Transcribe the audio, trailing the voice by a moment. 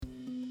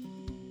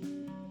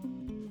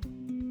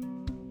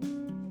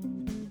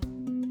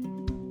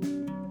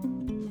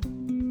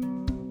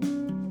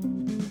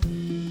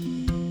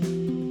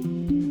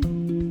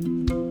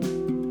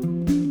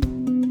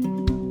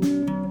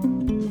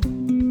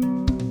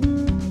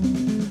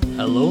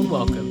Hello and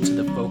welcome to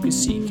the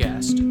Focus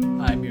Seedcast.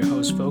 I'm your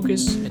host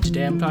Focus, and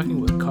today I'm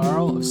talking with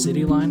Carl of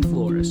Cityline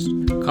Florist.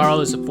 Carl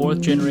is a fourth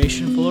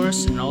generation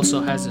florist and also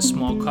has a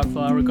small cut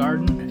flower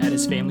garden at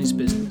his family's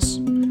business.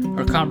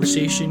 Our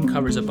conversation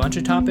covers a bunch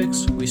of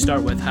topics. We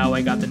start with how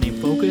I got the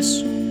name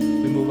Focus.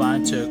 We move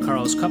on to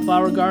Carl's cut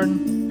flower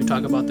garden. We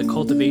talk about the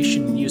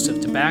cultivation and use of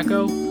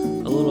tobacco,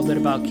 a little bit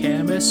about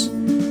cannabis,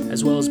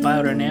 as well as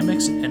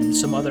biodynamics and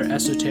some other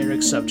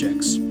esoteric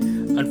subjects.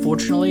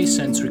 Unfortunately,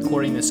 since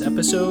recording this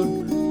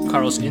episode,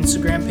 Carl's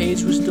Instagram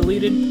page was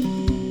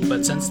deleted,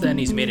 but since then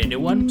he's made a new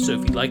one, so if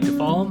you'd like to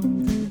follow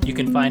him, you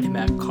can find him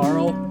at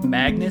Carl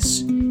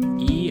Magnus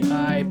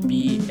EIBMG.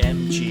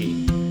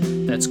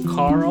 That's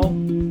Carl,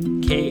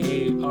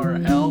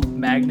 Karl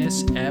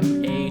Magnus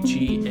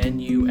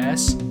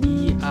MAGNUS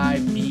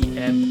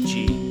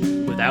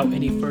EIBMG. Without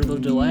any further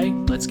delay,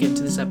 let's get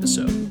into this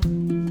episode.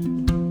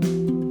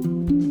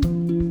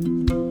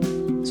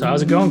 So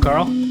how's it going,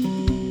 Carl?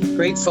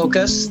 Great,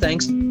 Focus.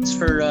 Thanks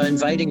for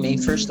inviting me,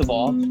 first of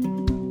all.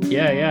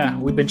 Yeah.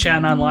 We've been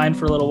chatting online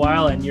for a little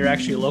while, and you're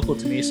actually local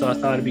to me, so I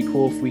thought it'd be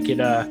cool if we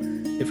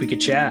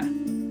could chat.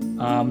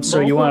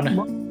 You want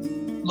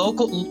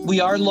local?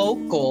 We are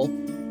local,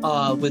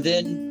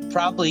 within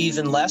probably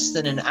even less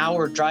than an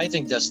hour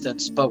driving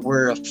distance, but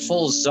we're a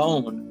full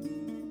zone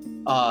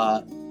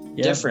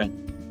different.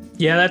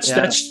 Yeah,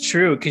 that's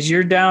true, because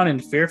you're down in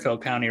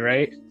Fairfield County,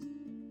 right?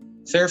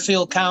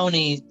 Fairfield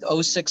County,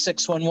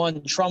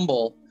 06611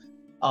 Trumbull.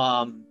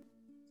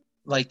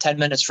 Like 10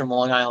 minutes from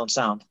Long Island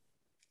Sound.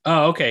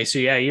 Oh, okay. So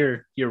yeah,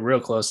 you're real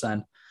close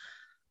then.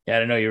 Yeah, I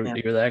didn't know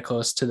you're that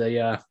close to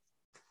the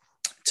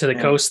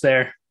coast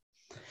there.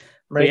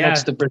 Right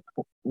next to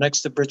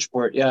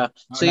Bridgeport. Yeah. Oh,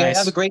 so nice.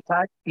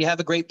 You have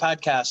a great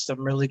podcast.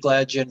 I'm really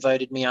glad you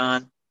invited me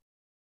on.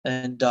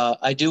 And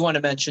I do want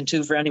to mention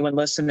too, for anyone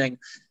listening,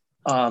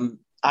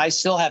 I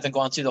still haven't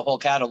gone through the whole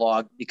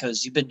catalog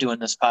because you've been doing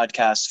this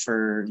podcast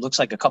for looks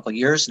like a couple of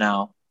years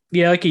now.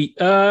 Yeah, like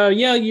a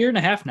year and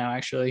a half now,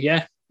 actually.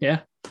 Yeah.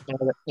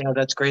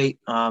 That's great.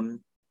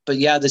 But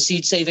yeah, the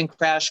Seed Saving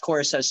Crash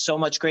Course has so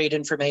much great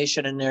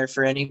information in there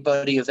for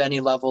anybody of any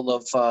level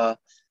of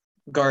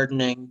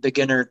gardening,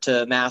 beginner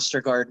to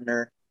master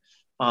gardener.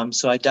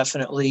 So I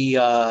definitely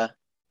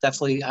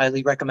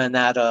highly recommend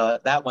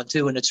that one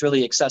too. And it's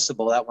really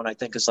accessible. That one I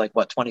think is like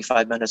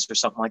 25 minutes or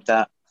something like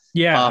that.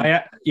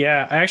 Yeah,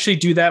 I actually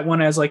do that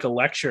one as like a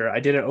lecture.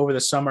 I did it over the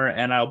summer,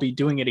 and I'll be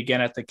doing it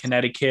again at the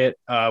Connecticut.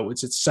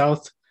 It's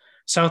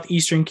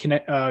Southeastern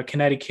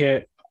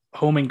Connecticut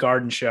Home and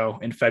Garden Show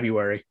in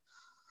February.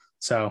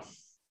 So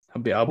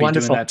I'll be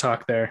doing that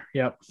talk there.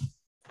 Yep.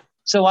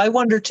 So I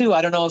wonder too.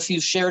 I don't know if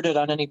you've shared it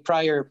on any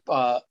prior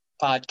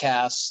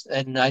podcasts,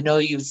 and I know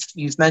you've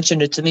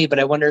mentioned it to me, but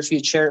I wonder if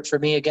you'd share it for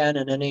me again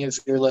and any of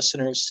your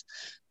listeners.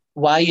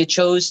 Why you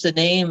chose the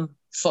name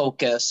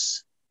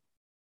Focus?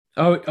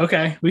 Oh,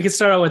 okay. We could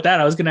start out with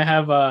that. I was going to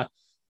have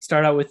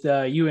start out with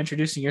you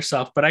introducing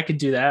yourself, but I could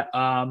do that.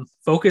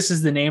 Focus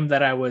is the name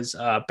that I was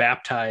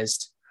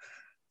baptized.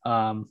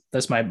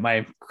 That's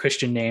my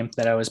Christian name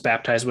that I was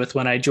baptized with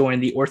when I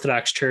joined the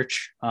Orthodox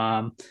Church.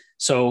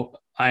 So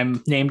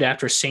I'm named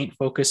after Saint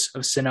Focus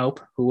of Sinope,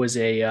 who was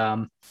he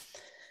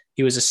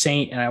was a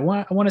saint, and I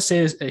want to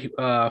say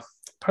probably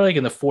like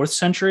in the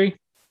 4th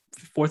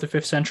or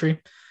 5th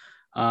century.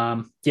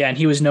 And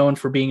he was known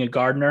for being a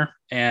gardener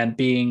and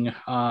being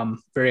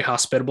very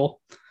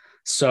hospitable.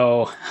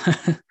 So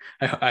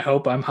I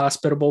hope I'm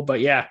hospitable,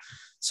 but yeah.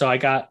 So I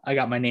got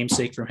my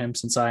namesake from him,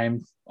 since I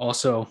am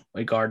also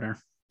a gardener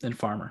and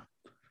farmer.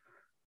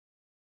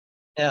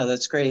 Yeah,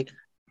 that's great.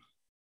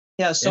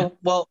 Yeah. So,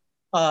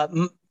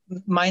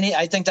 my name,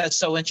 I think that's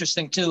so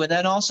interesting too. And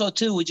then also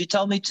too, would you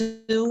tell me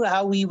too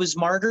how he was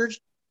martyred?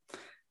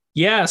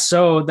 Yeah,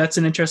 so that's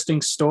an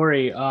interesting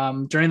story.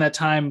 During that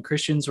time,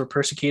 Christians were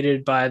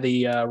persecuted by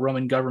the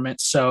Roman government.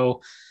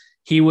 So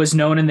he was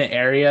known in the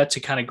area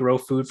to kind of grow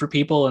food for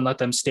people and let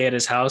them stay at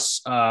his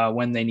house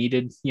when they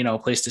needed, a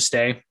place to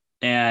stay.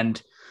 And,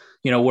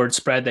 word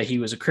spread that he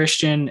was a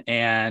Christian,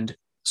 and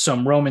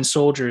some Roman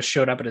soldiers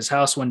showed up at his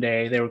house one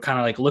day. They were kind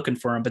of like looking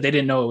for him, but they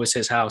didn't know it was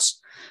his house.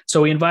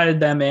 So he invited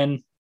them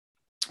in.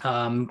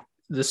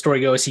 The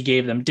story goes, he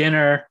gave them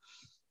dinner.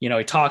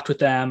 He talked with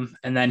them,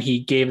 and then he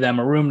gave them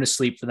a room to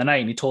sleep for the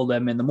night. And he told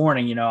them in the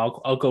morning,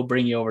 I'll go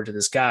bring you over to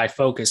this guy,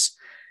 Focus.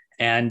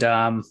 And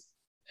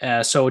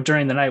so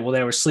during the night while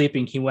they were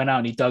sleeping, he went out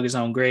and he dug his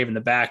own grave in the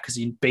back, because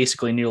he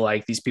basically knew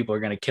like these people are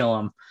going to kill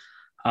him.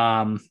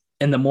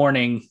 In the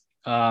morning,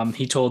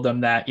 he told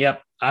them that,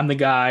 yep, I'm the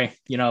guy,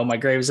 my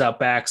grave is out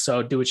back,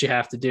 so do what you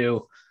have to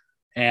do.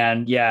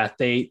 And yeah,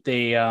 they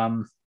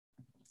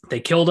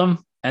killed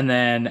him. And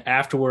then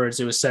afterwards,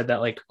 it was said that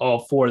like all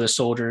 4 of the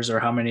soldiers, or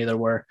how many there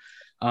were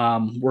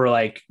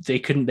like, they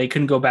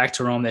couldn't go back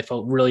to Rome. They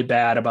felt really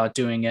bad about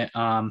doing it.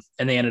 And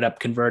they ended up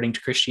converting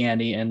to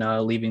Christianity and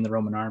leaving the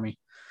Roman army.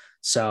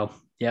 So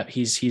yeah,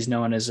 he's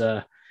known as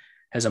a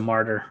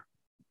martyr.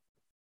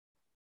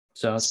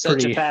 So it's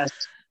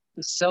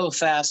so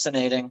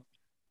fascinating.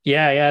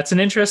 Yeah. It's an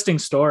interesting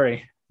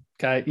story.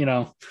 Guy,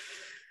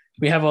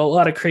 we have a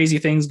lot of crazy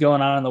things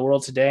going on in the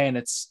world today, and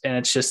it's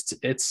just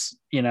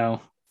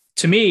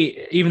to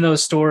me, even though the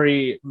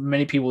story,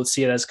 many people would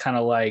see it as kind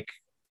of like,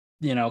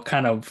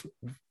 kind of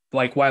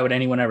like, why would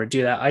anyone ever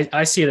do that?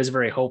 I see it as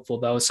very hopeful,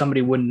 though.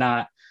 Somebody would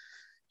not,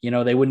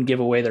 they wouldn't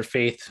give away their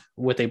faith,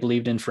 what they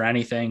believed in, for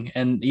anything.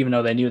 And even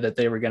though they knew that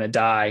they were going to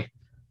die,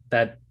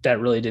 that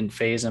really didn't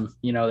phase them.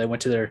 They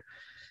went to their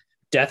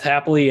death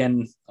happily,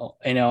 and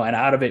and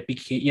out of it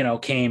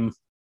came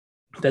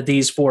that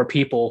these four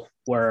people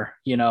were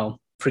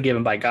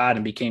forgiven by God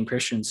and became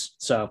Christians.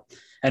 So,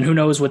 and who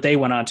knows what they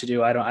went on to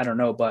do? I don't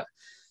know, but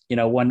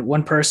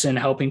one person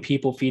helping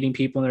people, feeding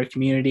people in their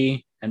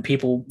community, and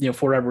people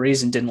for whatever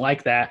reason didn't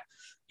like that,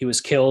 he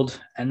was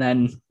killed, and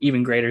then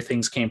even greater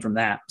things came from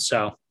that.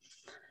 So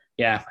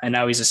yeah, and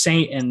now he's a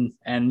saint,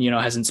 and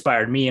has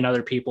inspired me and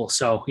other people.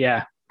 So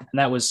yeah, and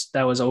that was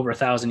over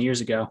 1,000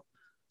 years ago.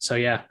 So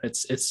yeah,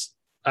 it's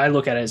I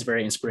look at it as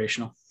very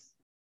inspirational.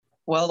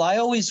 Well, I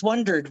always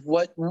wondered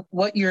what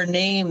your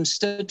name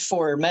stood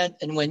for or meant,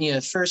 and when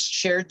you first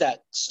shared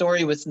that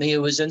story with me, it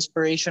was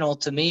inspirational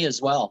to me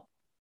as well.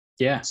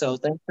 Yeah. So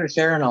thanks for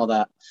sharing all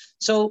that.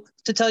 So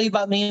to tell you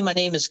about me, my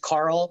name is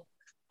Carl.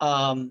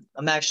 I'm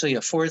actually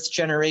a fourth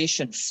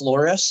generation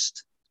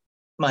florist.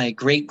 My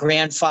great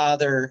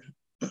grandfather,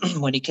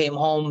 when he came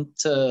home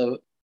to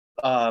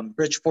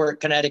Bridgeport,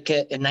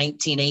 Connecticut in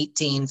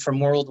 1918 from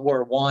World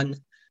War I,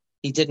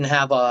 he didn't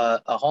have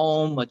a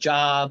home, a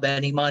job,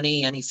 any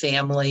money, any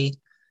family.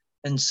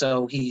 And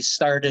so he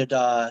started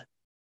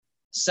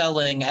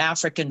selling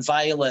African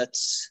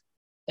violets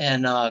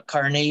and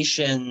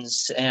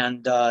carnations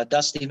and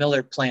Dusty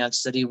Miller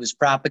plants that he was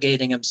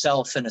propagating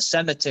himself in a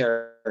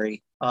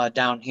cemetery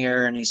down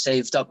here. And he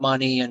saved up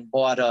money and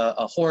bought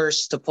a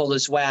horse to pull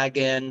his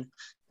wagon,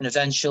 and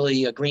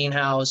eventually a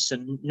greenhouse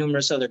and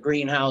numerous other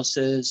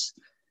greenhouses.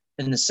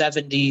 In the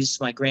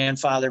 70s, my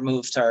grandfather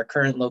moved to our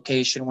current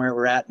location where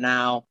we're at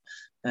now.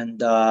 And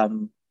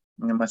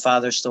my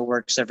father still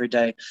works every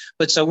day.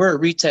 But so we're a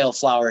retail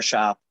flower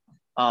shop.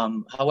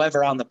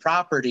 However, on the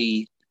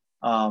property,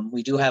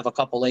 we do have a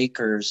couple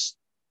acres,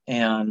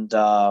 and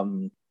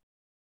I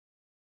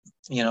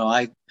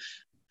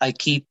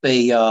keep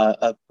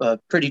a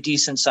pretty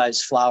decent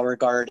sized flower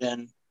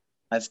garden.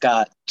 I've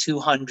got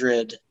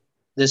 200.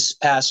 This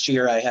past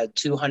year, I had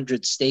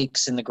 200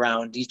 stakes in the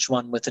ground, each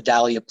one with a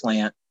dahlia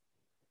plant.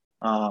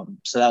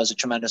 So that was a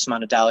tremendous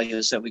amount of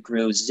dahlias that we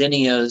grew.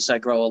 Zinnias, I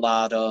grow a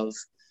lot of.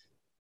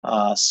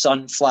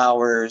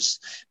 Sunflowers.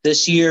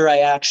 This year, I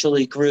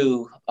actually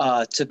grew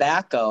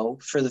tobacco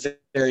for the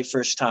very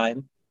first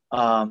time.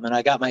 And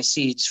I got my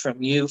seeds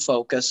from you,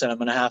 Focus, and I'm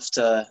going to have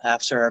to,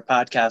 after our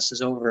podcast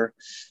is over,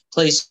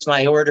 place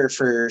my order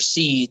for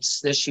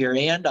seeds this year.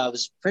 And I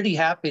was pretty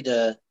happy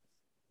to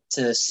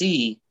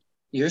see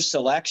your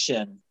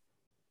selection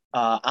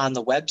on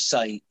the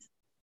website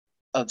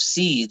of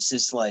seeds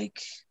is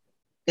like,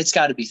 it's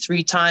got to be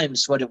 3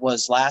 times what it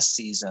was last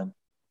season.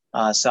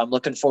 So I'm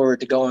looking forward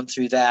to going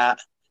through that.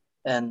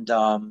 And,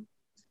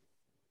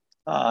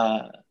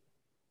 I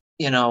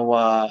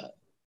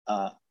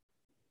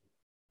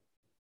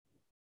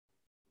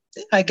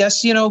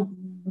guess,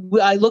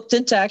 I looked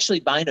into actually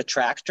buying a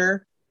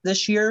tractor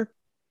this year,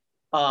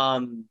 a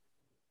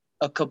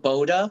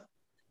Kubota,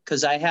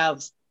 because I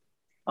have,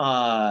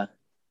 I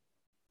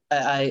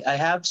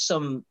have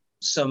some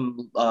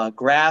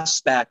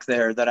grass back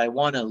there that I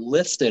want to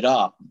lift it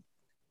up,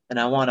 and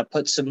I want to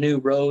put some new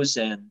rows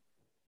in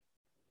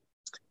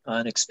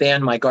and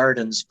expand my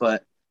gardens.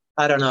 But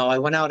I don't know. I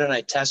went out and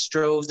I test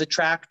drove the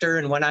tractor,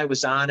 and when I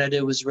was on it,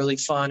 it was really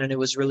fun and it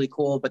was really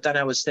cool. But then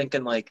I was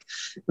thinking, like,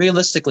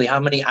 realistically,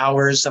 how many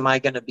hours am I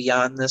going to be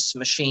on this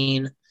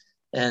machine?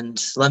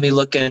 And let me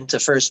look into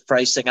first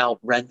pricing out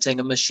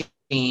renting a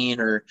machine,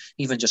 or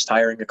even just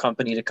hiring a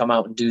company to come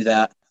out and do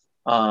that.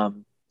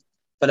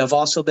 But I've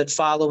also been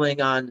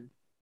following on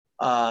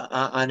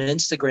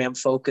Instagram,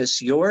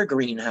 Focus Your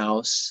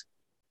Greenhouse.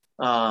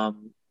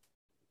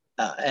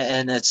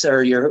 And it's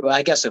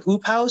I guess a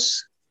hoop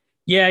house.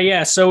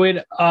 Yeah. So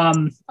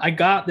I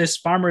got this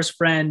Farmer's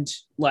Friend,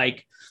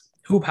 like,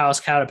 hoop house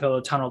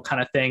caterpillar tunnel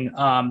kind of thing.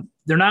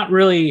 They're not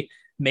really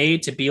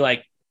made to be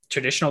like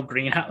traditional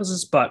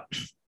greenhouses, but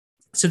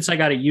since I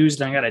got it used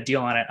and I got a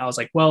deal on it, I was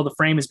like, well, the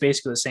frame is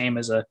basically the same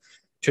as a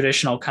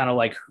traditional kind of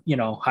like,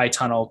 high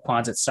tunnel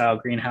Quonset style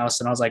greenhouse.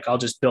 And I was like, I'll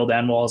just build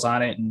end walls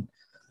on it and,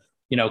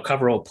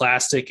 cover it with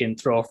plastic and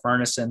throw a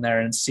furnace in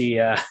there and see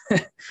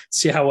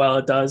how well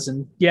it does.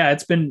 And yeah,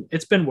 it's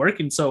been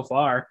working so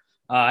far.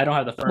 I don't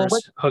have the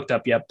furnace hooked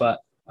up yet, but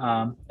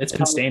it's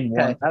been staying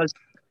warm.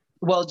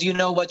 Well, do you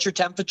know what your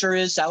temperature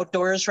is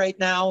outdoors right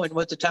now and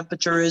what the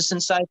temperature is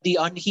inside the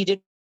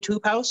unheated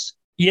hoop house?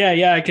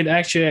 Yeah. I could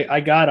actually, I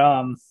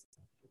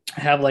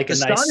have like the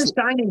sun is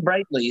shining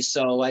brightly.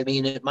 So, I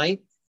mean, it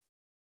might.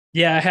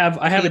 Yeah, I have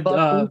I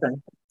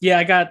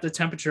got the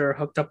temperature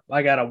hooked up.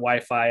 I got a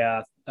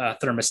Wi-Fi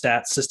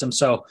thermostat system.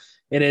 So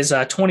it is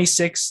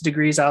 26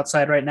 degrees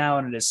outside right now,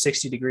 and it is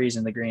 60 degrees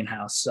in the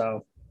greenhouse.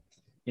 So,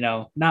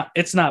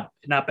 it's not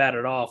bad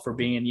at all for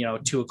being,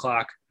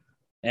 2:00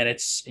 and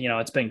it's, you know,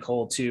 it's been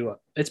cold too.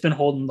 It's been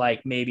holding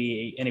like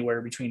maybe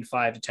anywhere between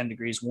 5 to 10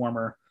 degrees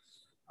warmer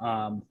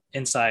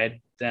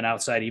inside than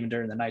outside, even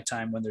during the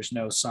nighttime when there's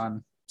no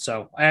sun.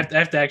 So I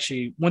have to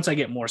actually, once I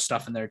get more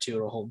stuff in there too,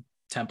 it'll hold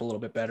temp a little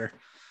bit better.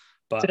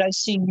 Did But I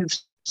see you've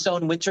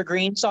sown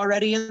wintergreens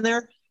already in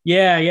there?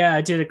 yeah,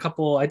 I did a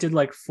couple. I did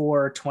like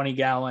 4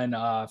 20-gallon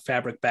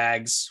fabric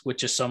bags with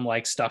just some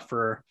like stuff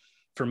for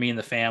me and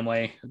the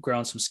family. I've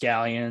grown some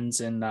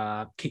scallions and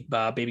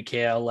baby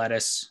kale,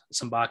 lettuce,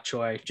 some bok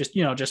choy, just,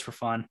 you know, just for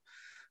fun.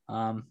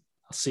 I'll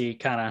see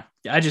kind of.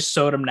 I just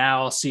sowed them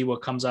now. I'll see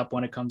what comes up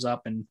when it comes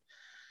up. And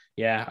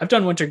yeah, I've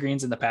done winter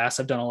greens in the past.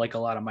 I've done like a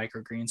lot of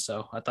microgreens,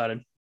 so I thought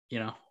I'd, you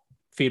know,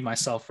 feed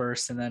myself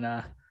first and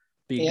then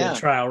be a good Yeah.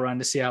 trial run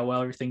to see how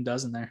well everything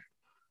does in there.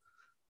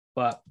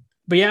 But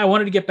yeah, I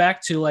wanted to get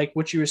back to like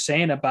what you were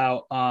saying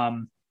about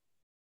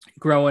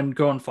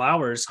growing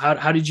flowers.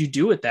 How did you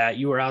do with that?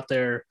 You were out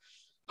there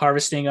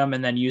harvesting them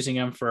and then using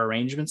them for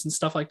arrangements and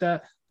stuff like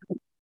that?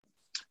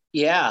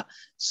 Yeah.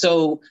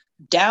 So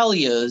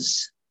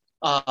dahlias,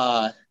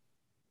 and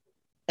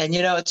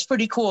you know, it's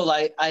pretty cool.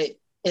 I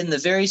in the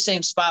very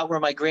same spot where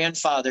my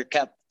grandfather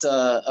kept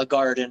a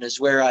garden is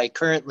where I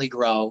currently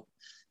grow.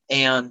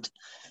 And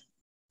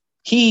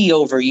he,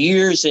 over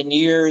years and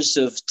years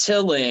of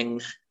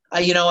tilling,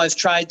 I've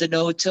tried the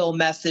no-till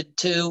method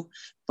too,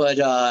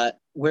 but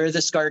where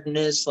this garden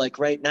is, like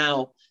right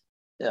now,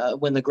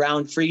 when the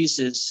ground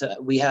freezes,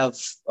 we have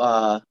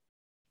our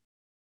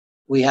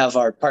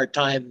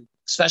part-time,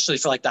 especially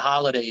for like the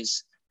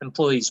holidays,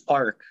 employees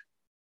park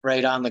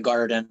right on the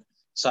garden.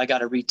 So I got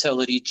to retill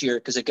it each year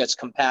because it gets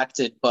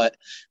compacted. But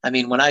I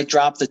mean, when I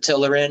drop the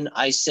tiller in,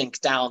 I sink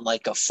down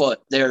like a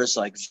foot. There's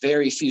like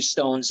very few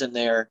stones in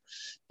there.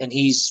 And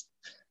he's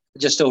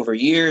just over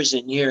years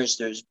and years,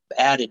 there's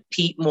added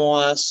peat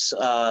moss.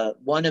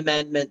 One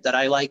amendment that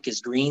I like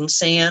is green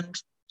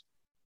sand.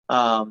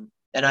 And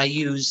I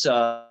use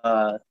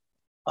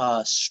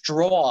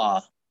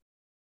straw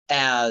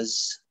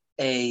as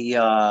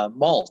a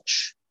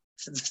mulch,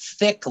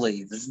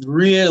 thickly,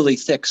 really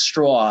thick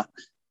straw.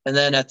 And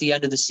then at the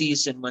end of the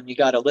season, when you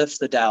got to lift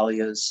the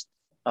dahlias,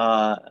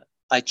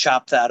 I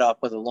chop that up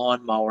with a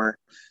lawnmower.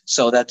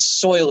 So that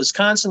soil is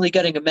constantly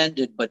getting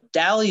amended. But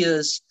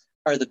dahlias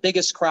are the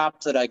biggest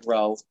crop that I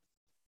grow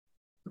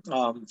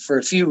for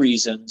a few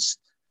reasons.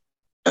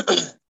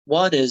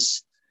 One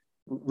is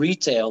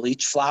retail.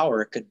 Each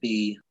flower could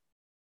be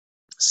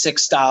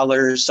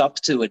 $6 up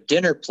to a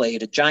dinner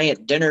plate, a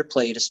giant dinner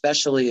plate,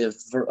 especially if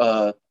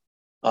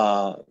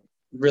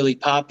really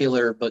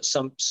popular but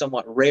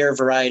somewhat rare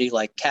variety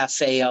like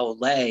Cafe au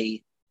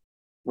lait,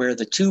 where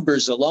the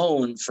tubers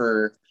alone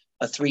for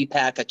a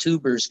 3-pack of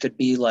tubers could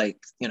be like,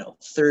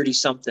 30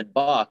 something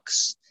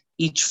bucks.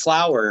 Each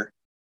flower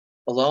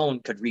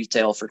alone could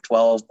retail for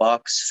 12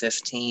 bucks,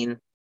 15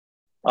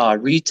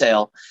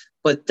 retail.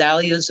 But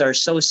dahlias are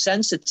so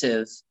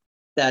sensitive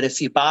that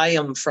if you buy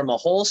them from a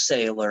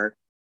wholesaler,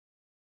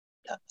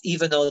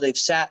 even though they've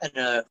sat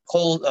in a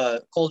cold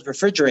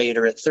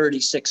refrigerator at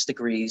 36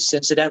 degrees,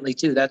 incidentally,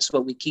 too, that's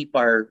what we keep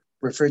our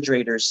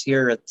refrigerators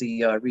here at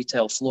the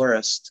retail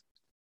florist,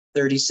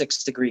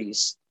 36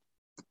 degrees.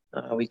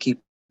 We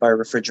keep our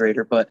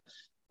refrigerator. But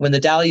when the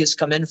dahlias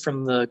come in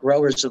from the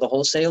growers or the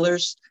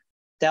wholesalers,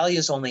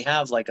 dahlias only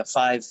have like a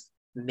 5,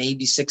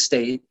 maybe 6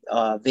 day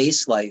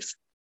vase life.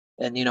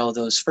 And,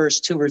 those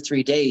first 2 or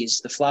 3 days,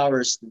 the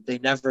flowers, they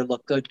never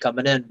look good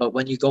coming in. But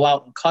when you go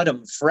out and cut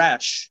them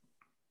fresh,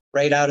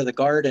 right out of the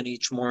garden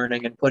each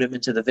morning and put them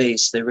into the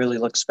vase, they really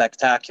look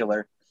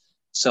spectacular.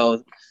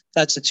 So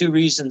that's the 2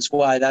 reasons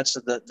why that's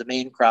the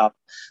main crop.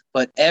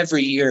 But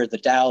every year, the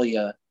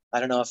dahlia, I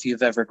don't know if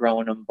you've ever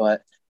grown them,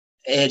 but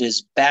it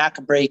is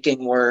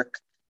back-breaking work.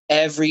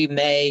 Every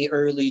May,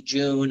 early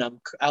June,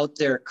 I'm out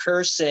there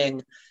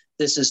cursing.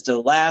 This is the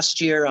last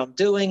year I'm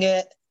doing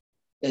it.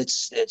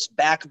 It's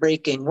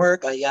back-breaking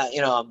work.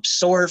 I'm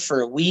sore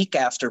for a week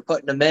after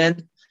putting them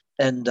in.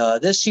 And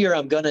this year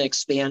I'm going to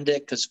expand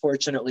it because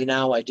fortunately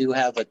now I do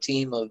have a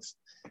team of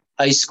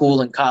high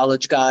school and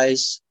college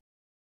guys.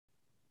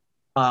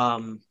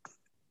 Audio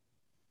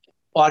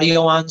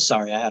on?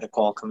 Sorry, I had a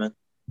call come in.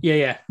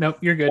 Yeah. Nope,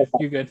 you're good.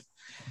 You're good.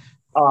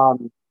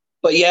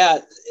 But yeah,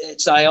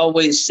 I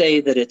always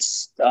say that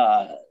it's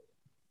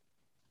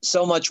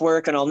so much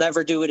work and I'll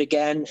never do it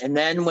again. And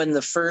then when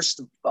the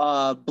first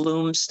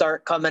blooms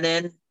start coming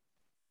in,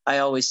 I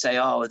always say,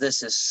 oh,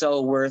 this is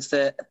so worth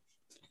it.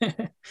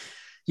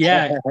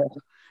 Yeah.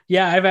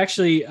 I've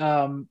actually,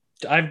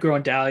 I've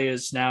grown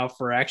dahlias now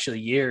for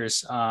actually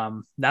years.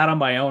 Not on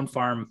my own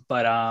farm,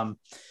 but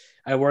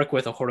I work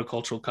with a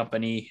horticultural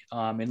company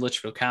in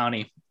Litchfield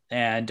County,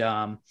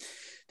 and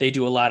they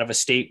do a lot of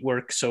estate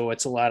work. So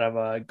it's a lot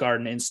of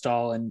garden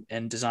install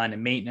and design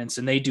and maintenance,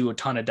 and they do a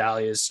ton of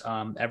dahlias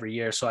every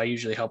year. So I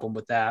usually help them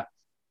with that.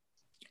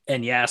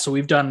 And yeah, so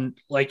we've done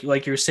like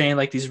you're saying,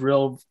 like these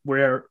real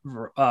rare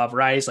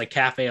varieties like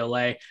Cafe au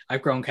lait.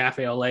 I've grown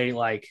Cafe au lait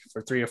like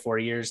for 3 or 4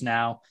 years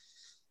now.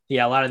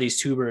 Yeah, a lot of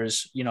these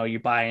tubers, you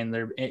buy in,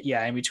 they're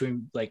in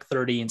between like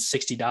 $30 and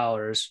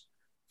 $60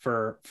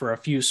 for a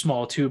few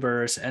small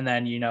tubers, and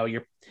then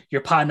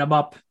you're potting them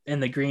up in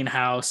the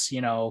greenhouse,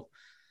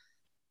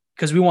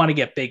 because we want to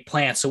get big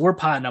plants. So we're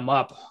potting them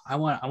up. I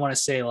want to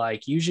say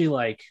like usually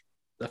like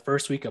the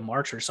first week of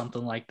March or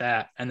something like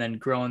that, and then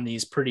growing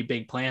these pretty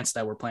big plants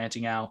that we're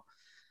planting out.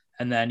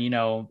 And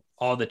then,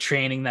 all the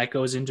training that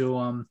goes into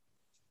them,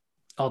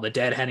 all the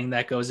deadheading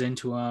that goes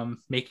into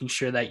them, making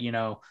sure that,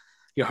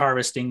 you're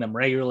harvesting them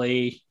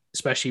regularly,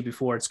 especially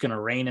before it's going to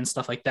rain and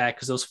stuff like that.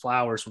 Cause those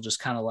flowers will just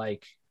kind of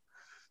like,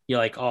 you're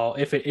like, oh,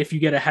 if you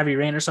get a heavy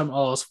rain or something,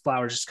 all those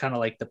flowers just kind of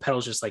like the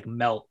petals just like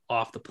melt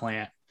off the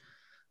plant.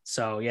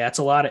 So yeah, it's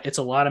a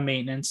lot of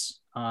maintenance.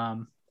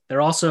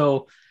 They're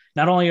also,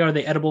 not only are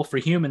they edible for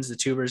humans, the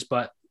tubers,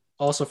 but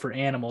also for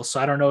animals. So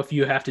I don't know if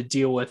you have to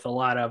deal with a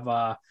lot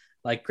of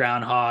like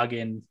groundhog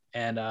and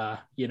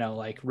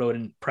like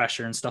rodent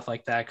pressure and stuff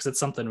like that, because it's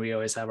something we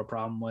always have a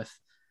problem with,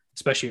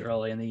 especially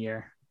early in the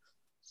year.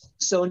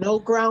 So no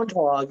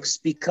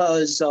groundhogs,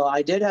 because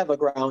I did have a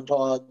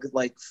groundhog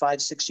like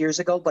 5, 6 years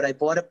ago, but I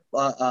bought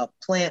a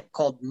plant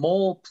called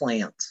mole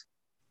plant.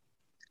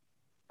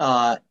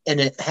 And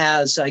it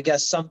has, I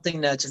guess,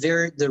 something that's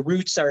the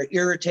roots are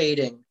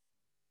irritating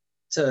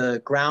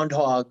to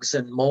groundhogs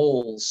and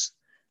moles.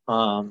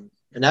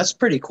 And that's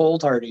pretty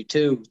cold hardy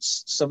too.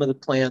 Some of the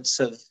plants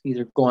have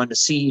either gone to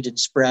seed and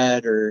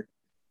spread, or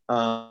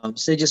so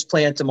they just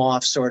plant them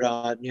off sort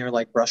of near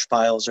like brush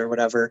piles or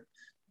whatever.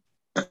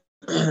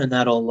 And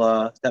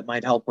that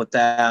might help with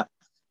that.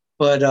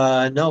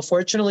 But no,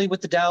 fortunately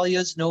with the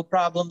dahlias, no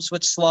problems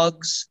with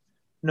slugs,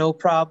 no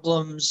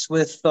problems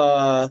with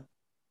deer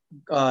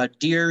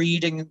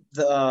eating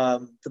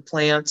the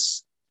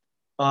plants.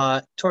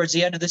 Towards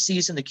the end of the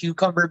season, the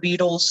cucumber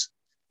beetles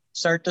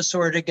start to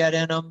sort of get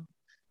in them.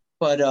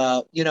 But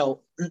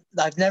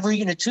I've never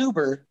eaten a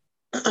tuber,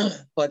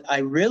 but I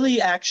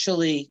really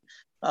actually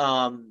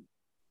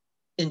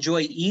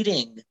enjoy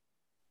eating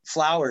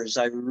flowers.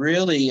 I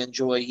really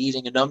enjoy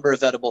eating a number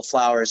of edible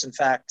flowers. In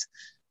fact,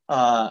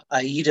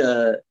 I eat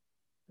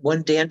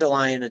one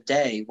dandelion a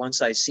day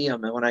once I see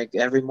them. And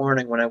every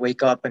morning when I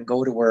wake up and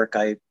go to work,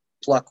 I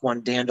pluck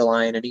one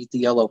dandelion and eat the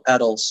yellow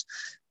petals.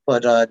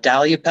 But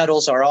dahlia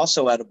petals are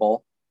also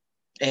edible.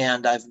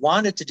 And I've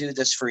wanted to do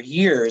this for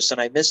years,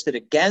 and I missed it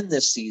again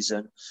this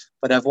season.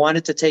 But I've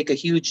wanted to take a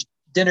huge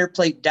dinner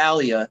plate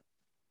dahlia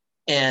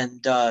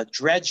and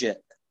dredge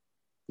it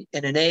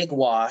in an egg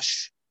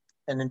wash,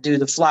 and then do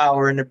the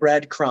flour and the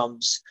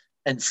breadcrumbs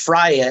and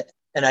fry it.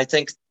 And I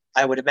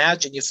would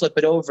imagine you flip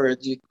it over.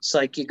 It's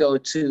like you go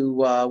to,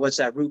 what's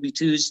that, Ruby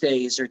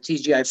Tuesdays or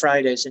TGI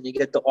Fridays, and you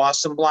get the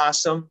awesome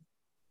blossom,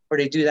 or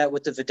they do that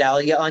with the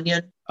Vidalia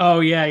onion.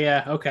 Oh, yeah,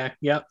 yeah. Okay.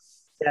 Yep.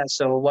 Yeah,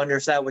 so I wonder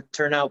if that would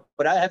turn out.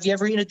 But have you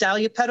ever eaten a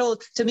dahlia petal?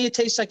 To me, it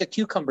tastes like a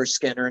cucumber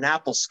skin or an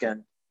apple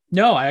skin.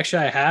 No, I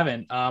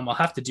haven't. I'll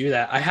have to do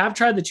that. I have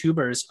tried the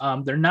tubers.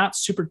 They're not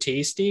super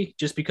tasty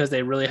just because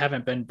they really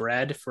haven't been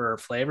bred for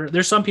flavor.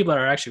 There's some people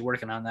that are actually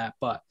working on that,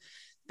 but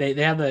they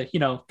have the,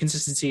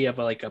 consistency of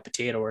like a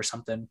potato or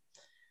something.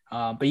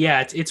 But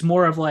yeah, it's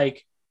more of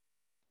like,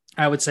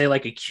 I would say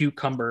like a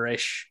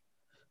cucumber-ish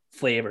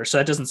flavor. So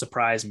that doesn't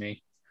surprise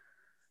me.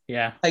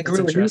 Yeah, that's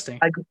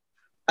interesting.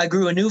 I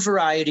grew a new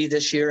variety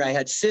this year. I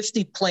had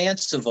 50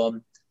 plants of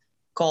them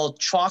called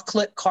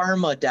Chocolate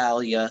Karma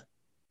Dahlia,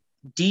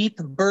 deep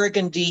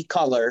burgundy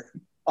color.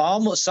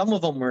 Almost, some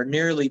of them were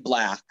nearly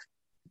black,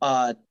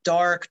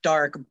 dark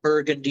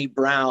burgundy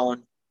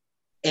brown.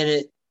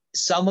 And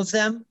some of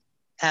them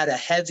had a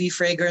heavy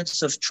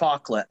fragrance of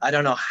chocolate. I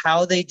don't know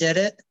how they did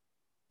it,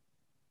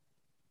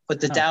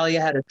 but the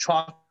dahlia had a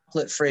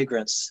chocolate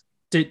fragrance.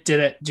 Did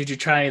you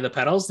try any of the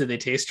petals? Did they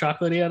taste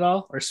chocolatey at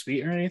all, or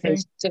sweet or anything?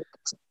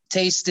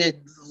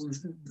 Tasted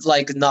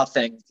like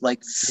nothing,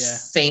 like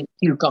faint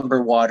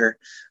cucumber water.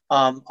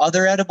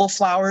 Other edible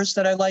flowers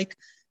that I like,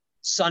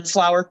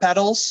 sunflower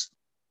petals.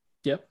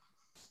 Yep.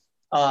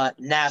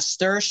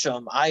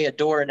 Nasturtium. I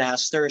adore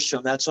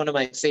nasturtium. That's one of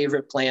my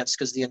favorite plants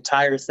because the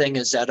entire thing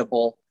is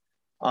edible.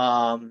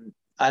 I'm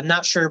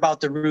not sure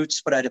about the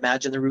roots, but I'd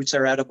imagine the roots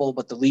are edible,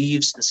 but the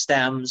leaves, the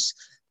stems,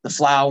 the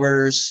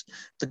flowers,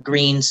 the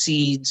green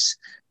seeds,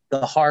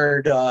 the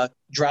hard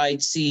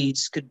dried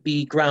seeds could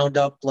be ground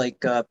up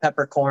like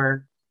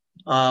peppercorn.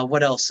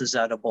 What else is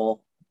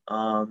edible?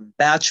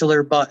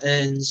 Bachelor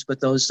buttons,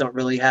 but those don't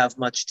really have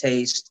much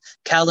taste.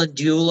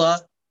 Calendula.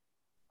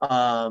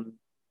 I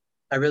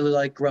really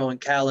like growing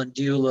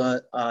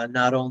calendula,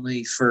 not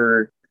only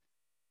for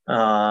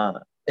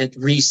it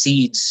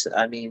reseeds.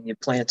 I mean, you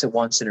plant it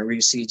once and it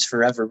reseeds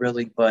forever,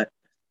 really. But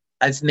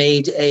I've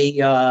made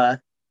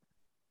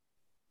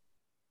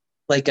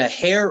like a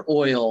hair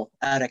oil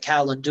out of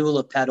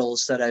calendula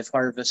petals that I've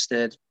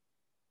harvested.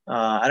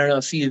 I don't know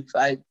if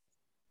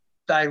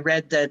I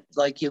read that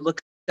like you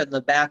look at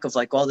the back of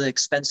like all the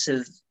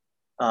expensive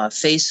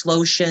face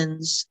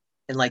lotions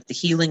and like the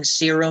healing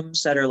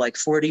serums that are like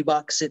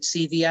 $40 at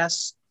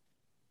CVS.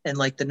 And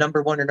like the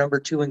number 1 or number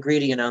 2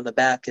 ingredient on the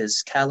back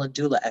is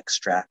calendula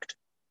extract.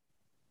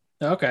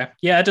 Okay.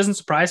 Yeah, it doesn't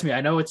surprise me.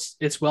 I know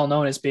it's well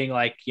known as being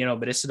like,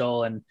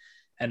 medicinal and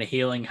a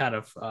healing kind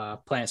of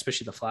plant,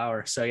 especially the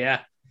flower. So yeah,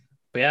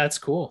 But yeah, it's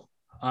cool.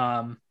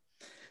 Um,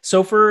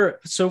 so for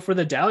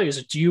the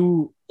dahlias, do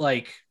you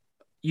like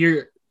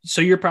you're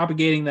so you're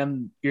propagating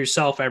them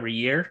yourself every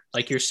year?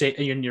 Like you're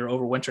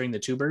overwintering the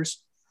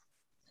tubers?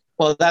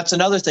 Well, that's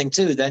another thing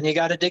too. Then you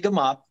got to dig them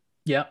up,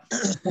 Yeah.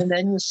 and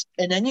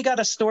then you got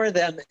to store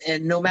them.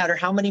 And no matter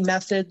how many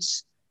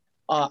methods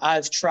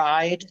I've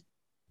tried,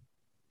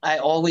 I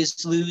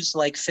always lose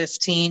like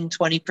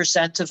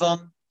 15-20% of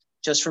them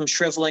just from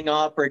shriveling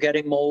up or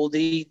getting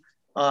moldy.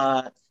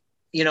 Uh,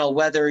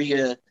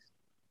 whether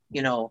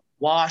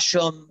wash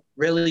them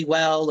really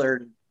well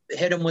or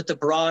hit them with the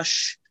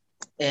brush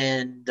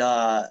and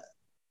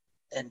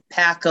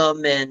pack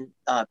them in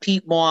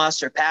peat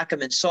moss or pack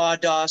them in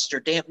sawdust or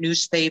damp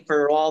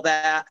newspaper, all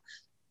that.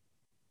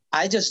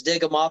 I just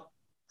dig them up.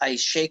 I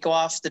shake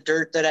off the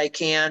dirt that I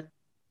can.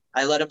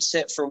 I let them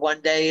sit for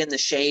one day in the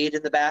shade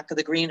in the back of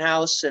the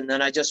greenhouse, and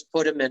then I just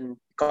put them in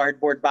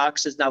cardboard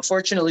boxes. Now,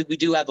 fortunately, we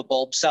do have a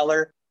bulb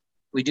cellar.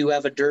 We do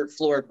have a dirt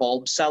floor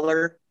bulb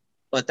cellar,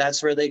 but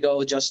that's where they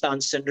go, just on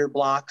cinder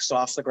blocks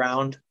off the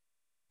ground.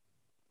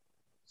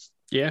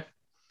 Yeah.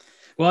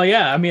 Well,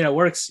 yeah, I mean it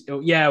works.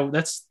 Yeah,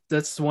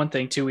 that's one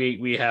thing too.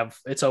 We have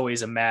it's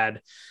always a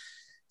mad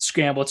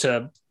scramble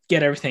to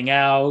get everything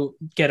out,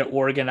 get it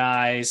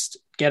organized,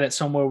 get it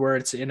somewhere where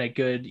it's in a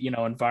good,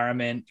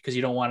 environment, because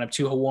you don't want them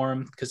too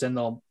warm because then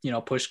they'll,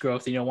 push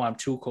growth. And you don't want them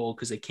too cold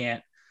because they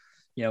can't,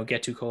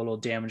 get too cold, it'll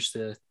damage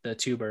the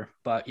tuber.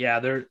 But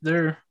yeah,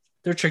 they're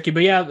tricky.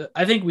 But yeah,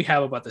 I think we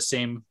have about the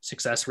same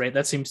success rate.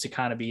 That seems to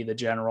kind of be the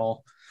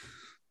general,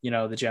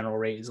 the general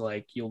rate is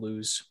like you'll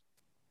lose,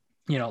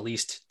 at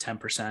least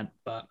 10%,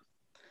 but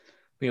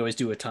we always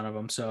do a ton of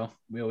them. So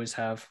we always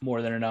have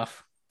more than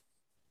enough.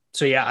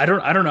 So yeah, I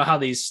don't know how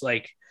these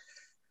like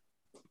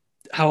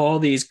how all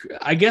these,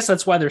 I guess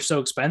that's why they're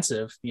so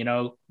expensive,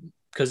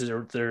 because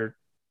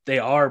they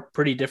are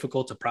pretty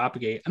difficult to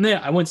propagate. I mean,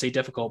 I wouldn't say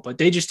difficult, but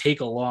they just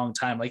take a long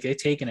time. Like they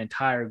take an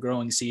entire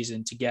growing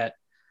season to get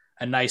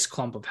a nice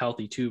clump of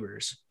healthy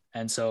tubers.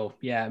 And so,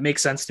 yeah, it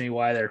makes sense to me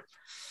why they're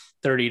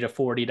 $30 to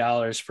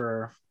 $40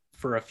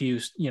 for a few,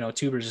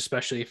 tubers,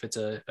 especially if it's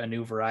a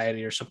new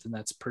variety or something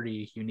that's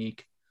pretty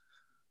unique.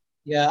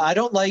 Yeah, I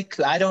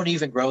don't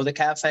even grow the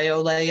cafe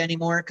au lait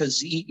anymore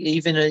because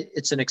even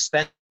it's an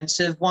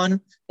expensive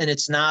one and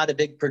it's not a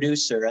big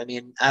producer. I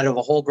mean, out of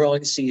a whole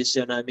growing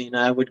season, I mean,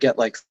 I would get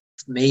like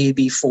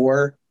maybe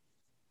four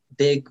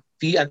big,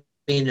 I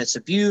mean, it's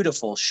a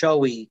beautiful,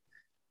 showy,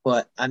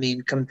 but I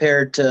mean,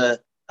 compared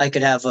to, I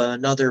could have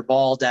another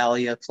ball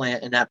dahlia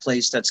plant in that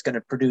place that's going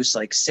to produce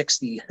like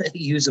 60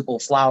 usable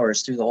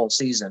flowers through the whole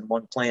season,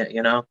 one plant,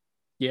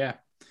 Yeah.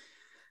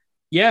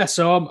 Yeah,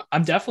 so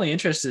I'm definitely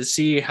interested to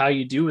see how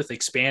you do with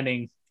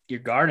expanding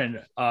your garden.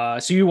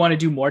 So you want to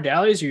do more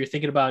dahlias, or you're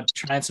thinking about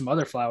trying some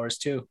other flowers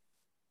too?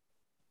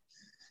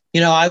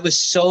 I was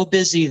so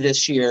busy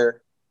this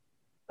year.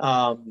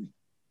 Um,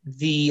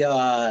 these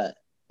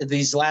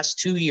last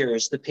 2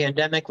 years, the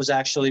pandemic was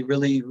actually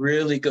really,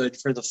 really good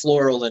for the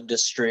floral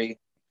industry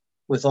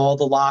with all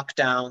the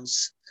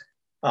lockdowns.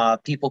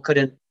 People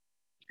couldn't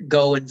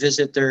go and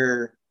visit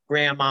their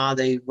grandma.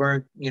 They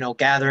weren't,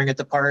 gathering at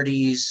the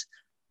parties.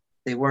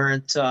 They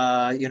weren't,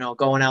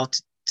 going out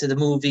to the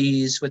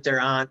movies with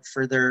their aunt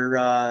for their,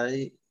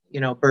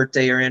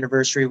 birthday or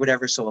anniversary, or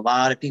whatever. So a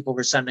lot of people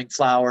were sending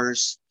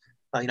flowers,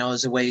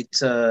 as a way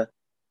to,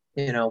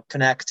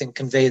 connect and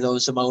convey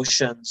those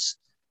emotions.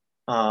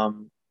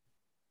 And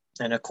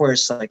of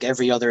course, like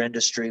every other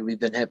industry, we've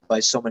been hit by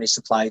so many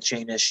supply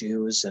chain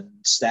issues and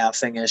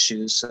staffing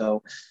issues.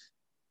 So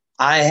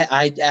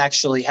I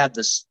actually had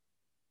this.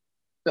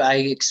 I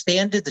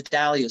expanded the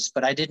dahlias,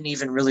 but I didn't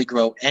even really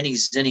grow any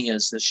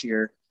zinnias this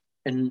year.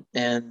 And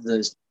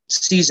the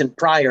season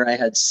prior, I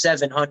had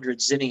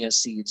 700 zinnia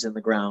seeds in the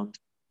ground.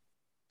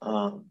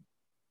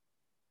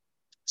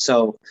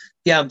 So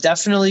yeah, I'm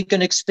definitely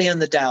going to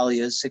expand the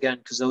dahlias again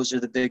because those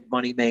are the big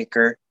money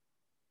maker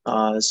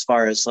as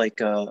far as like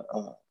growing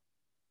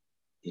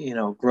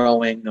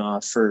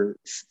for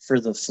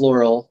the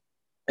floral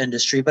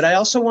industry. But I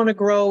also want to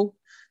grow.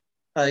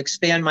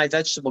 Expand my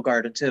vegetable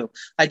garden too.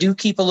 I do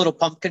keep a little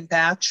pumpkin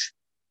patch.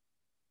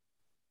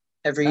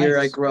 Every year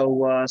I Nice.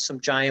 grow some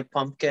giant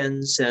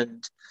pumpkins,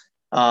 and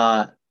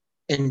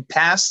in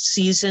past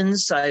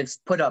seasons I've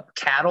put up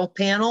cattle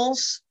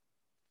panels,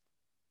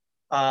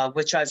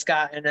 which I've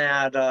gotten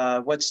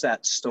at what's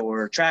that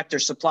store? Tractor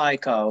Supply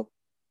Co.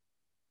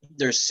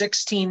 They're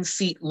 16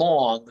 feet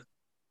long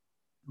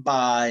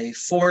by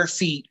 4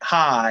 feet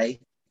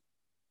high,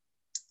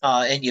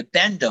 and you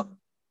bend them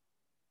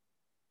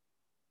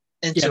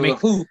Yeah, into a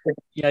hoop,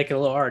 yeah, like a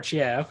little arch.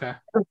 Yeah, okay.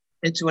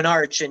 into an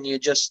arch, and you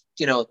just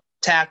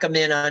tack them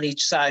in on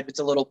each side with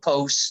a little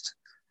post.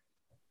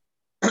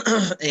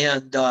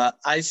 And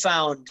I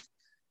found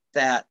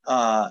that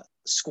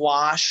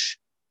squash,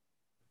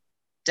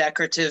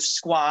 decorative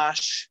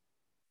squash,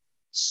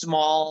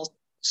 small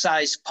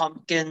size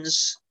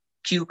pumpkins,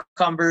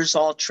 cucumbers,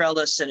 all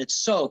trellis, and it's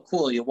so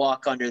cool. You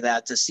walk under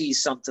that to see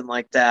something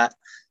like that.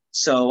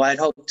 So I'd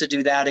hope to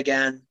do that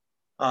again.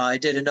 I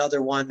did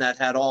another one that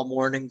had all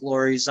morning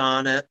glories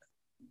on it.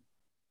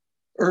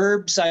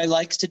 Herbs, I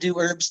like to do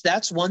herbs.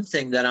 That's one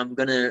thing that I'm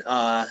going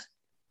to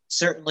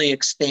certainly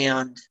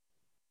expand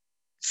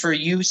for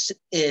use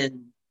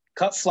in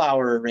cut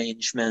flower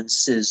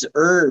arrangements is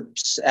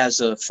herbs as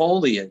a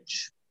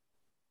foliage.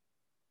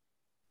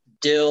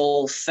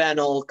 Dill,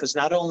 fennel, because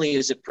not only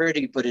is it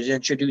pretty, but it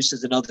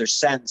introduces another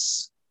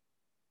sense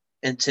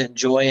into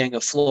enjoying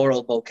a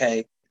floral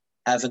bouquet,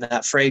 having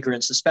that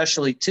fragrance,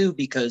 especially too,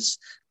 because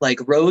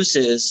like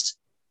roses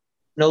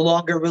no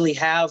longer really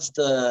have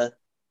the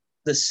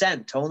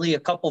scent. Only a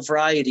couple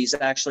varieties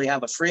actually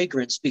have a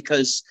fragrance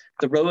because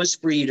the rose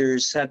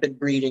breeders have been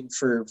breeding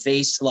for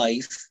vase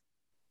life.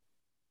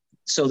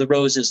 So the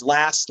roses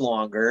last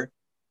longer.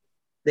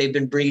 They've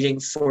been breeding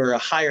for a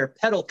higher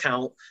petal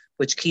count,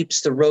 which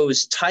keeps the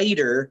rose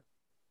tighter,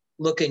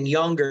 looking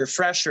younger,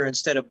 fresher,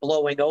 instead of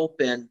blowing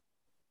open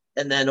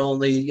and then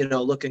only,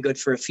 looking good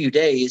for a few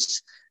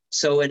days.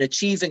 So in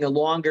achieving a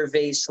longer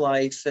vase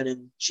life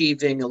and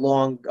achieving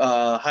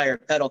a higher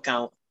petal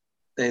count,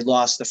 they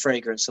lost the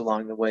fragrance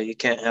along the way. You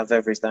can't have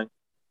everything.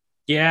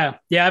 Yeah,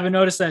 I haven't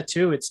noticed that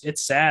too.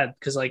 It's sad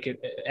because like if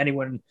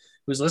anyone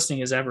who's listening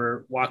has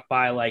ever walked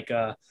by like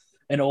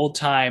an old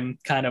time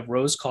kind of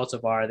rose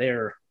cultivar,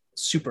 they're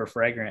super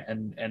fragrant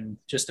and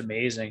just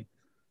amazing.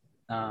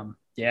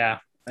 Yeah,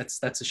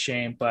 that's a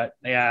shame, but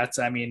yeah,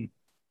 I mean,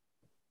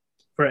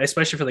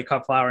 especially for the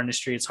cut flower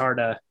industry, it's hard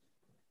to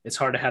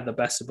have the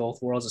best of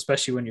both worlds,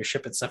 especially when you're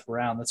shipping stuff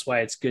around. That's why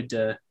it's good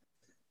to,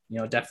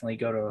 definitely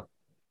go to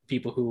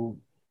people who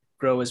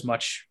grow as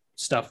much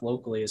stuff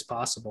locally as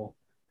possible.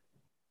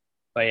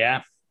 But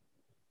yeah,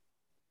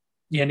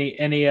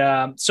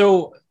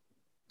 so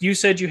you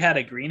said you had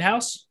a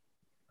greenhouse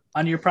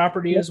on your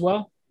property as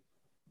well?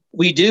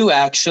 We do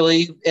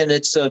actually, and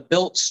it's a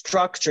built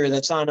structure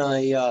that's on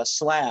a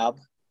slab.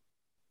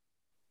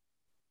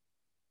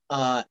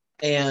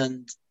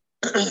 And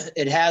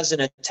it has an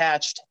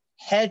attached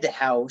head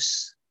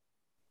house,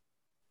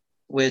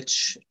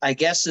 which I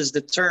guess is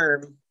the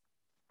term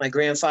my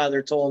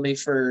grandfather told me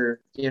for,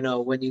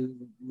 when you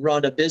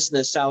run a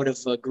business out of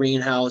a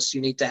greenhouse,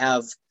 you need to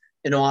have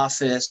an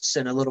office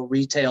and a little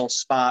retail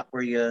spot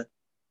where you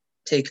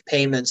take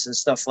payments and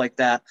stuff like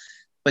that.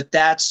 But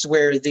that's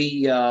where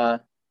the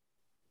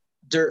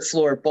dirt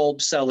floor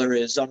bulb cellar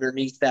is,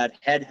 underneath that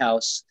head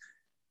house.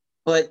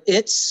 But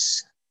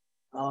it's,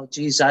 oh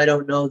geez, I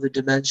don't know the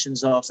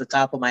dimensions off the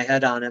top of my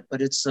head on it, but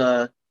it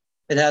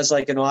has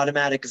like an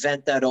automatic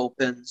vent that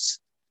opens,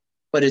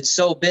 but it's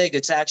so big.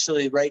 It's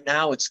actually right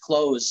now it's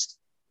closed.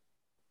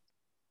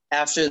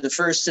 After the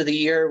first of the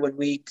year,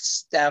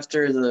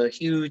 after the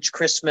huge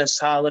Christmas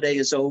holiday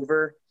is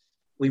over,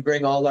 we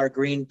bring all our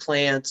green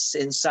plants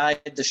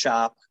inside the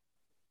shop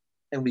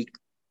and we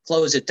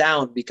close it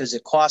down because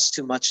it costs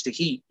too much to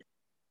heat.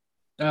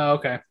 Oh,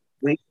 okay.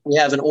 We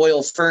have an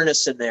oil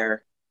furnace in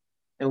there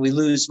and we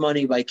lose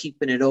money by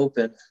keeping it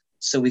open.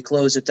 So we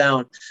close it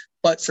down.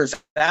 But for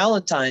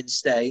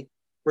Valentine's Day,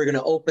 we're going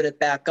to open it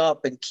back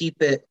up and keep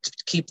the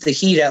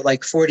heat at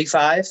like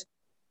 45.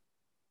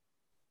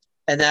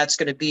 And that's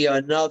going to be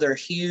another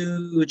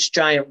huge,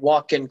 giant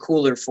walk-in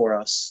cooler for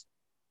us.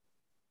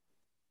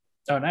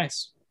 Oh,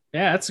 nice.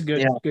 Yeah, that's a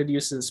good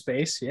use of the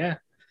space. Yeah.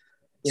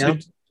 So Yeah.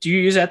 do you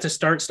use that to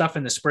start stuff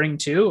in the spring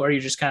too, or are you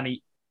just kind of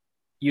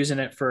using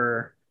it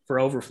for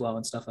overflow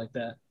and stuff like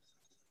that?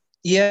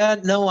 Yeah,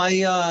 no,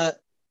 I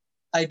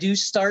do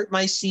start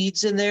my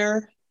seeds in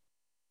there.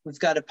 We've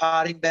got a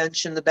potting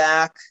bench in the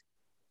back.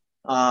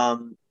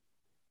 But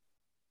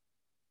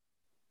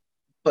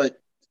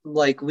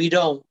like we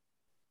don't,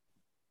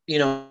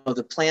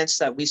 the plants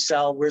that we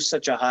sell, we're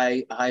such a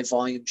high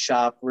volume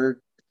shop. We're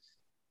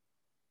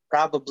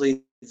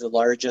probably the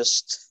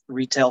largest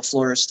retail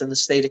florist in the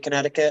state of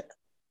Connecticut.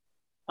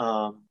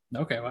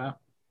 Okay, wow.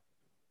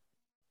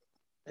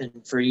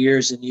 And for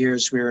years and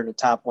years, we were in the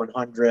top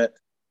 100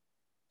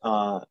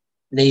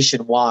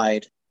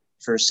 nationwide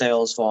for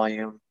sales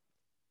volume.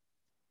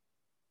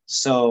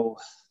 So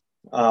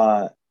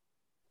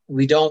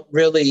we don't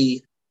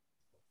really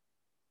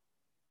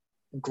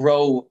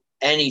grow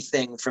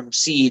anything from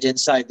seed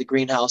inside the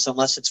greenhouse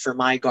unless it's for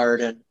my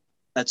garden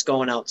that's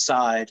going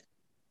outside.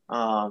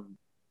 And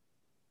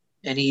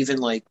even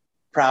like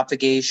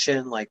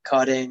propagation, like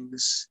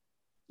cuttings,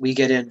 we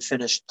get in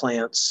finished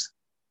plants.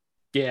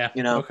 Yeah.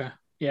 Okay.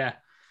 Yeah.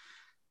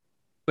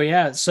 But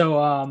yeah, so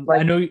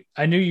I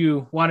knew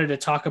you wanted to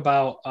talk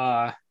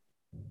about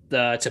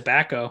the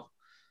tobacco.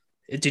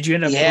 Did you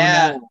end up doing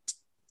that?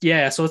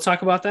 Yeah, so let's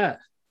talk about that.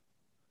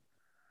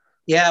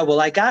 Yeah, well,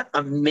 I got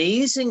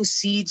amazing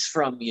seeds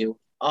from you.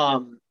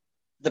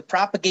 The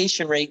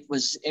propagation rate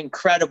was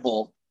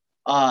incredible.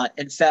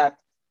 In fact,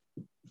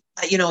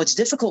 it's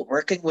difficult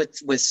working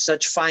with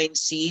such fine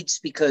seeds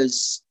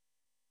because,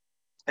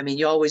 I mean,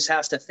 you always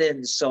have to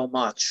thin so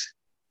much,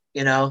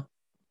 and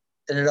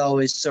it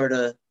always sort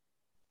of,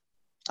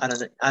 I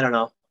don't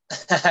know.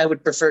 I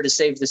would prefer to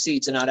save the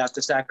seeds and not have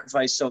to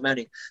sacrifice so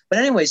many. But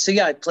anyway, so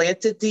yeah, I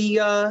planted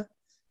the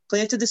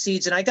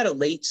seeds, and I got a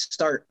late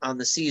start on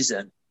the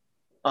season,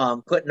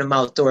 putting them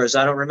outdoors.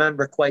 I don't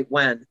remember quite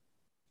when,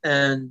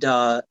 and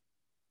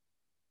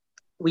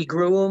we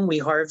grew them, we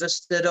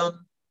harvested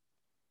them.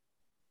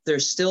 They're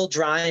still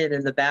drying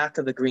in the back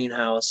of the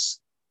greenhouse.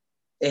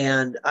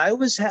 And I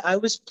was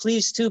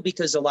pleased too,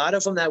 because a lot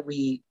of them that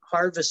we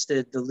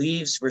harvested, the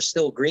leaves were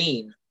still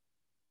green,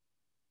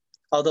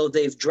 although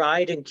they've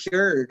dried and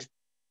cured,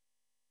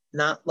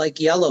 not like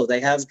yellow.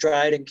 They have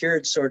dried and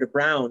cured sort of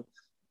brown.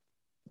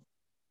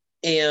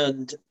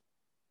 And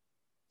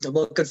I'm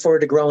looking forward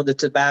to growing the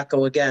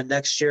tobacco again.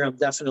 Next year, I'm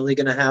definitely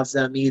going to have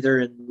them either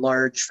in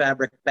large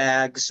fabric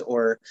bags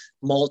or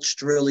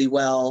mulched really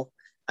well.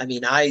 I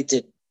mean,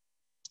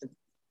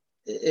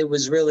 it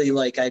was really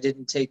like I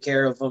didn't take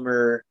care of them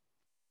or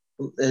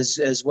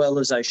as well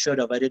as I should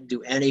have. I didn't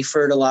do any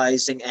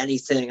fertilizing,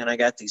 anything. And I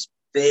got these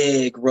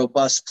big,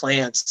 robust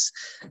plants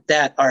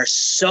that are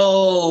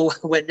so,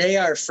 when they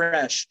are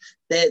fresh,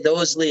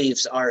 those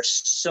leaves are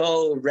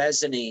so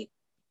resiny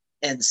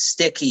and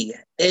sticky.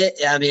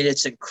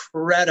 It's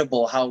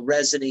incredible how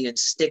resiny and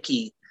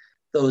sticky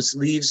those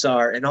leaves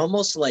are, and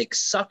almost like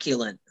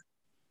succulent.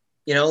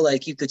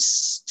 Like you could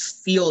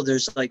feel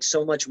there's like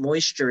so much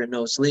moisture in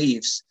those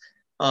leaves.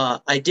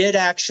 I did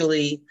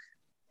actually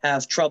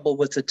have trouble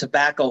with the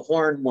tobacco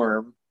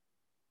hornworm.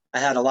 I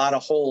had a lot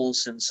of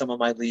holes in some of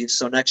my leaves.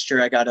 So next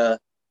year I got to,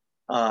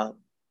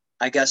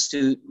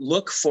 to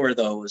look for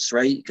those,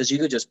 right? Because you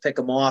could just pick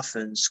them off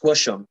and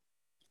squish them.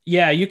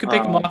 Yeah, you can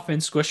pick them off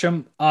and squish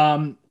them.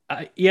 I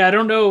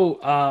don't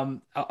know.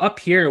 Up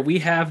here we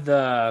have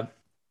the,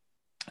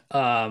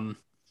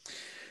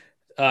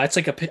 it's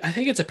like I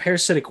think it's a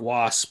parasitic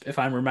wasp, if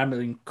I'm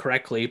remembering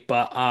correctly.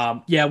 But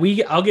I'll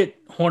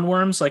get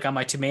hornworms like on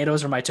my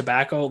tomatoes or my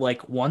tobacco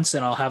like once,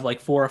 and I'll have like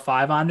 4 or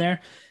 5 on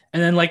there.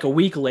 And then like a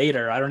week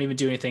later, I don't even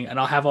do anything, and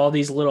I'll have all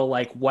these little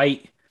like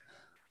white.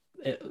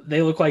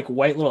 They look like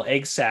white little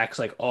egg sacs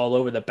like all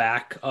over the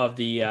back of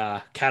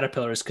the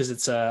caterpillars, because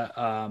it's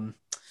a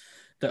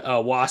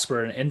wasp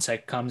or an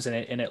insect comes in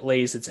it and it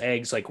lays its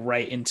eggs like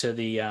right into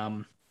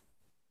the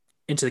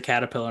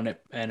caterpillar,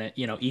 and it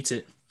eats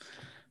it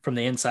from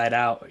the inside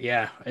out.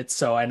 Yeah, it's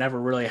so I never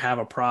really have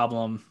a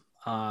problem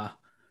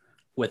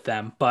with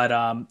them.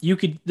 But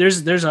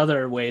there's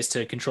other ways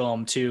to control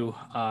them too.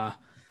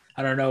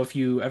 I don't know if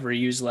you ever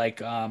use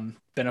like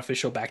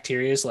beneficial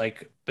bacterias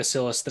like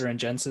Bacillus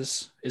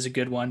thuringiensis is a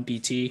good one,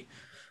 BT.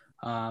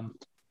 I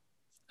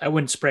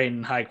wouldn't spray it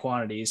in high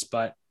quantities,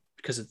 but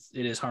because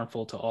it is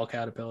harmful to all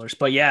caterpillars.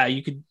 But yeah,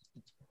 you could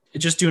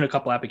just doing a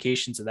couple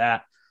applications of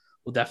that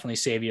will definitely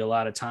save you a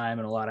lot of time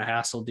and a lot of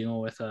hassle dealing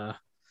with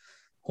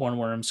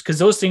hornworms, because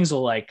those things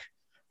will like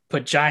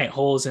put giant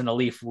holes in a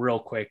leaf real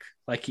quick.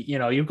 Like,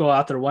 you go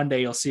out there one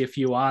day, you'll see a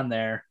few on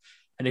there,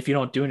 and if you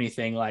don't do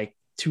anything, like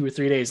 2 or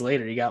 3 days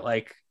later, you got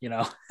like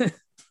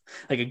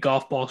like a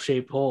golf ball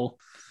shaped hole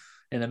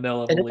in the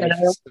middle of a leaf.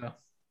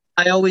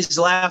 I always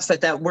laugh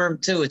at that worm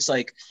too. It's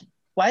like,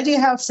 why do you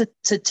have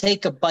to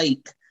take a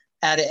bite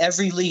out of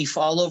every leaf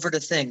all over the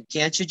thing?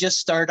 Can't you just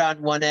start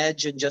on one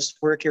edge and just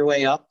work your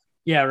way up?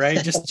 Yeah,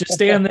 right. Just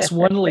stay on this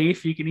one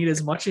leaf. You can eat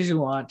as much as you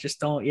want.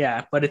 Just don't.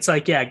 Yeah, but it's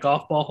like,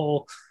 golf ball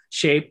hole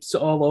shapes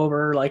all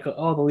over, like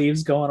all the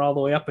leaves going all the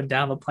way up and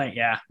down the plant.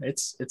 Yeah,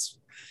 it's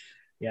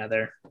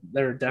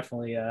they're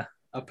definitely a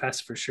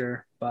pest for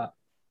sure. But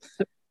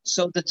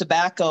so the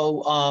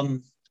tobacco,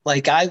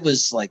 like I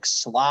was like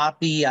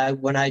sloppy.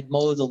 When I'd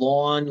mow the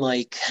lawn,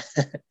 like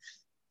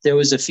there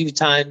was a few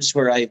times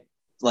where I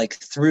like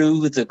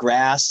threw the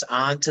grass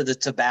onto the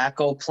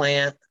tobacco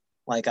plant.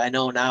 Like I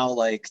know now,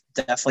 like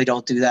definitely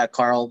don't do that,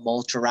 Carl.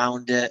 Mulch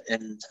around it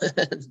and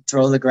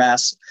throw the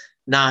grass,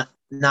 not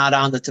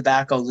on the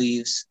tobacco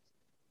leaves.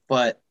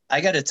 But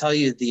I got to tell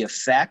you, the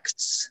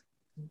effects.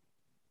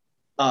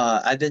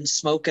 I've been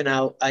smoking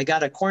out. I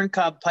got a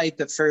corncob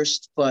pipe at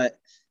first, but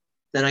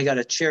then I got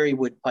a cherry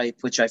wood pipe,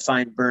 which I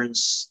find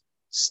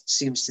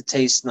seems to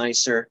taste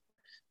nicer.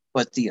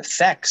 But the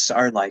effects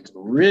are like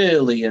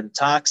really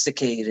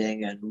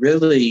intoxicating and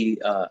really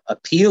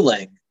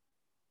appealing.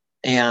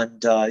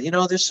 And,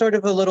 there's sort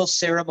of a little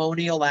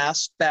ceremonial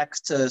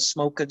aspect to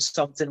smoking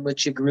something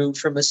which you grew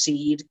from a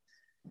seed.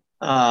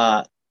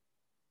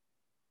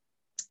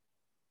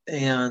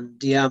 And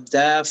yeah, I'm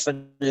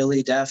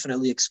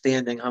definitely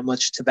expanding how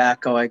much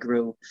tobacco I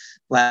grew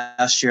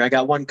last year. I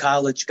got one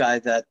college guy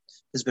that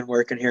has been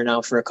working here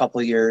now for a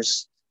couple of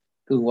years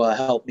who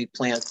helped me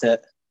plant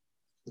it.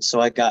 And so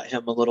I got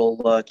him a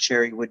little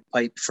cherry wood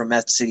pipe from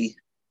Etsy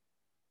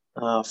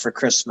for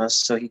Christmas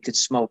so he could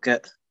smoke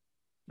it.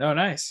 Oh,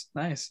 nice.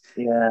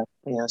 Yeah.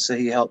 So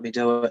he helped me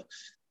do it.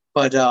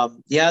 But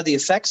the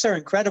effects are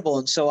incredible.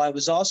 And so I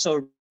was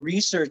also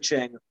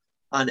researching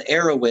on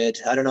Arrowid.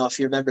 I don't know if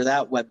you remember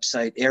that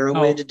website,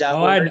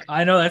 arrowid.org. Oh,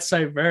 I know that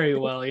site very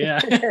well. Yeah.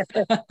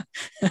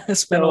 I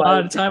spent a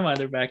lot of time on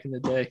there back in the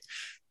day.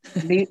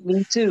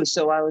 me too.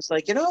 So I was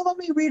like, let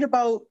me read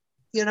about,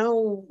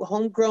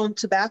 homegrown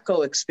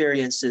tobacco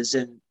experiences.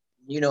 And,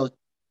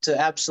 to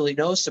absolutely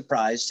no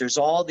surprise, there's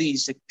all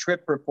these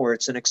trip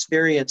reports and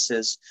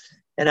experiences.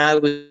 And I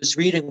was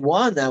reading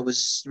one that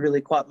was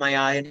really caught my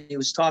eye, and he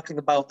was talking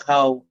about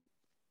how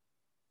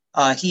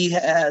he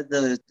had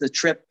the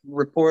trip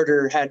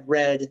reporter had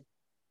read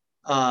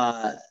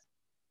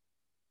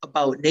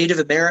about Native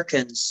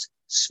Americans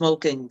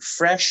smoking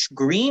fresh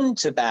green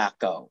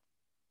tobacco,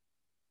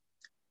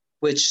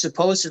 which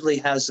supposedly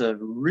has a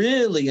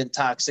really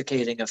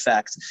intoxicating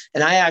effect.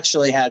 And I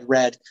actually had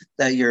read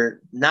that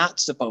you're not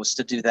supposed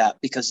to do that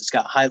because it's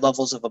got high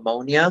levels of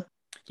ammonia.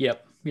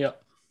 Yep.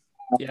 Yep.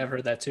 Yeah, I've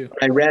heard that too.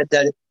 I read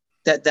that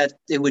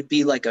it would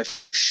be like a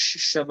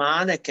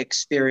shamanic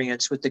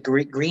experience with the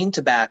green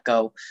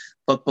tobacco,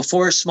 but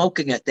before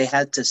smoking it, they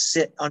had to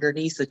sit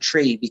underneath a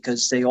tree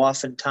because they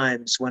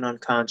oftentimes went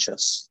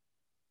unconscious.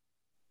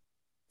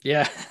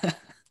 Yeah,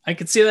 I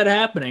could see that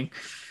happening.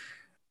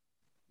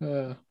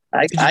 Uh,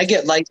 did you I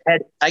get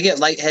lightheaded. I get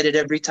lightheaded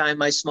every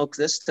time I smoke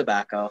this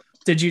tobacco.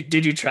 did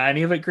you try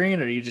any of it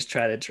green, or you just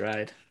tried it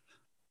dried?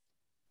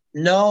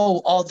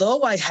 No,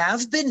 although I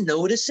have been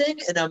noticing,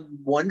 and I'm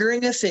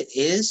wondering if it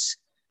is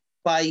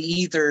by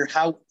either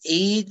how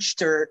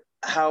aged or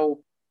how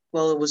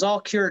well it was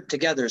all cured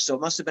together. So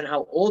it must have been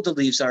how old the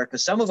leaves are,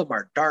 because some of them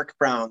are dark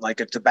brown, like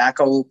a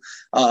tobacco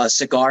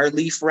cigar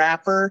leaf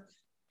wrapper,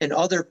 and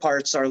other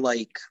parts are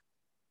like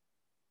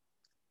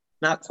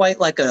not quite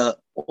like a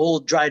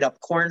old dried up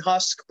corn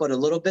husk, but a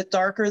little bit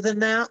darker than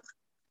that.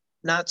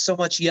 Not so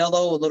much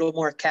yellow, a little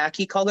more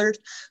khaki colored.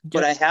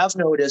 But Yep. I have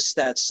noticed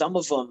that some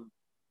of them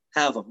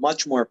have a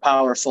much more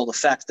powerful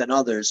effect than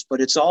others.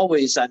 But it's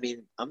always, I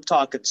mean, I'm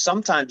talking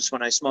sometimes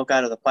when I smoke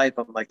out of the pipe,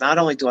 I'm like, not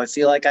only do I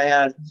feel like I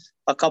had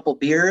a couple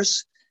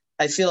beers,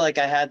 I feel like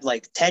I had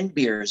like 10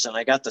 beers and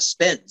I got the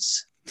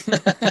spins.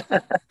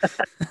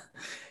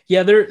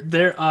 Yeah,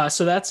 they're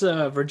so that's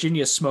a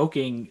Virginia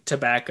smoking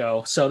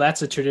tobacco. So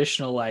that's a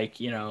traditional, like,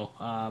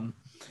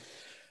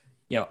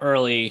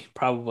 early,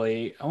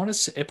 probably, I want to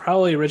say it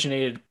probably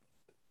originated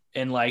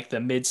in like the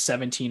mid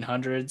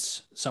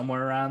 1700s,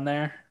 somewhere around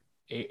there.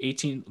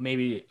 18,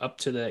 maybe up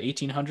to the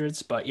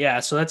 1800s. But yeah,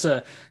 so that's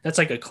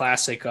like a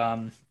classic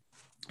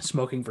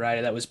smoking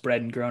variety that was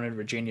bred and grown in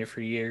Virginia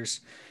for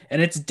years.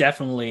 And it's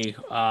definitely,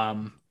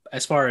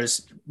 as far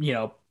as,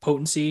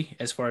 potency,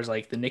 as far as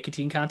like the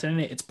nicotine content in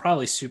it, it's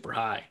probably super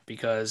high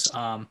because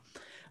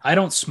I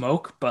don't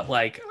smoke, but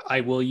like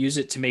I will use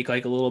it to make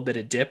like a little bit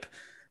of dip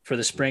for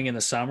the spring and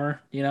the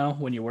summer,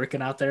 when you're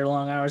working out there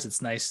long hours.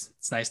 It's nice.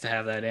 It's nice to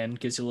have that in.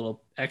 Gives you a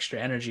little extra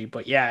energy.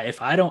 But yeah,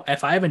 if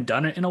I haven't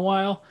done it in a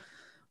while,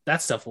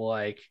 that stuff will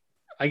like,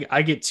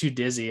 I get too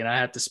dizzy and I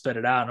have to spit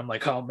it out. And I'm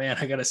like, oh man,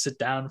 I got to sit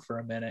down for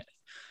a minute,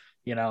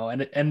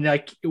 and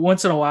like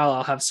once in a while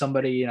I'll have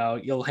somebody,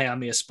 you'll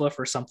hand me a spliff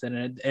or something,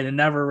 and it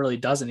never really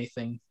does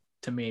anything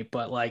to me.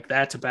 But like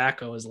that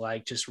tobacco is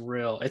like just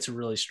it's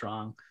really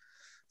strong.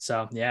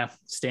 So yeah,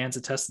 stands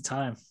the test of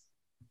time.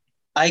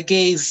 I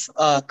gave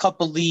a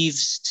couple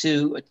leaves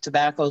to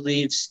tobacco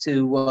leaves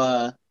to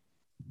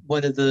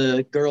one of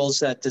the girls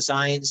that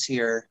designs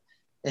here,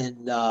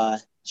 and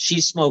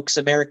she smokes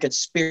American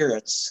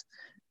Spirits.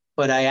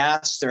 But I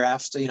asked her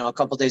after, a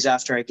couple of days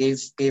after I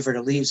gave her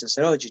the leaves, and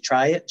said, "Oh, did you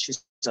try it?"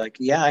 She's like,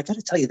 "Yeah, I got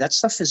to tell you, that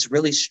stuff is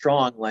really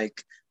strong.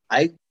 Like,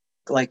 I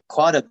like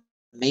caught a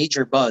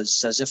major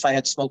buzz as if I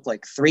had smoked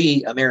like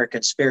 3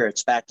 American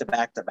Spirits back to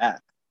back to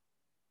back."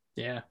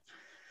 Yeah.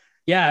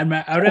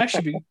 Yeah, I would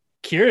actually be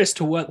curious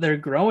to what they're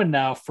growing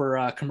now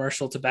for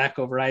commercial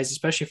tobacco varieties,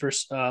 especially for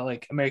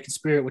like American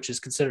Spirit, which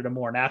is considered a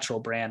more natural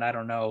brand. I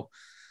don't know,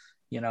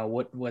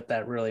 what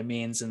that really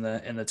means in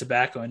the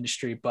tobacco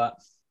industry, but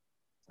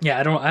yeah,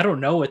 I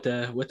don't know what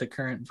the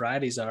current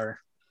varieties are.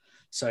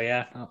 So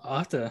yeah, I'll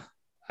have to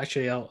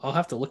actually I'll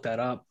have to look that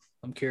up.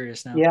 I'm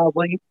curious now. Yeah,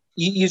 well,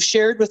 you've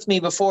shared with me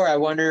before. I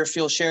wonder if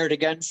you'll share it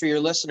again for your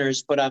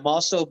listeners. But I'm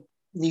also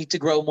need to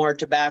grow more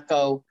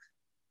tobacco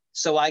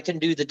so I can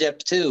do the dip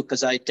too,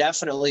 because I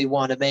definitely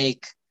want to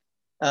make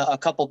a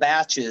couple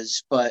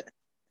batches. But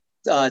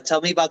tell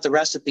me about the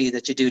recipe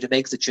that you do to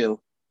make the chew.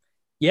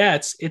 Yeah,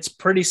 it's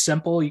pretty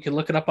simple. You can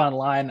look it up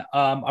online.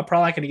 I'm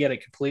probably not going to get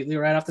it completely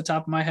right off the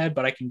top of my head,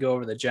 but I can go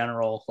over the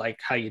general, like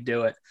how you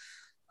do it.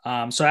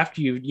 So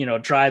after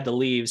dried the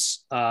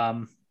leaves,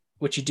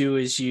 what you do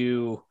is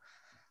you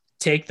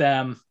take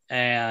them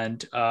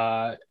and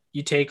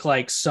you take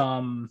like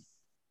some.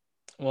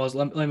 Well,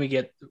 let me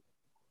get.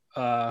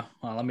 Well,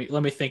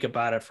 let me think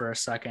about it for a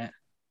second.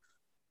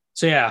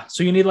 So yeah,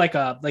 so you need like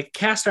a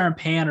cast iron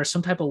pan or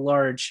some type of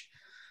large,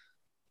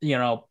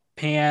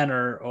 pan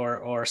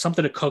or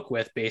something to cook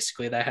with,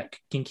 basically, that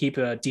can keep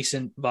a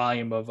decent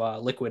volume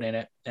of liquid in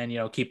it, and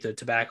keep the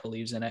tobacco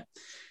leaves in it.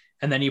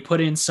 And then you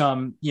put in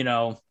some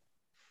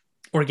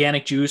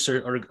organic juice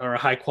or a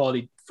high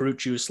quality fruit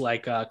juice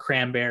like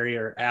cranberry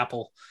or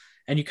apple,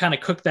 and you kind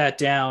of cook that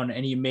down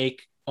and you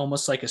make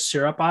almost like a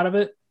syrup out of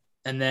it.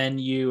 And then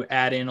you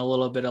add in a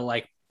little bit of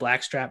like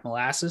blackstrap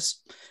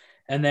molasses,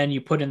 and then you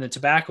put in the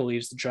tobacco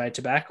leaves, the dried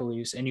tobacco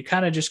leaves, and you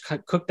kind of just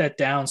cook that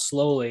down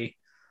slowly.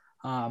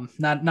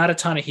 Not a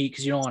ton of heat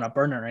because you don't want to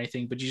burn it or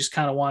anything, but you just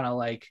kind of want to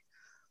like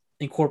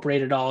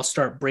incorporate it all,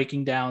 start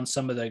breaking down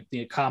some of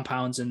the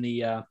compounds in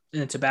the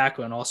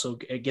tobacco, and also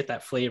get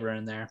that flavor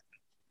in there.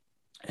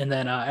 And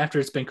then after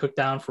it's been cooked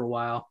down for a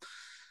while,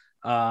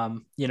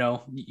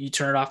 you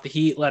turn it off the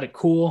heat, let it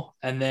cool,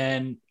 and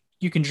then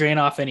you can drain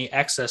off any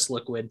excess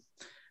liquid.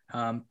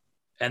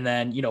 and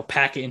then,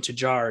 pack it into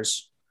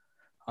jars,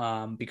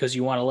 because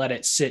you want to let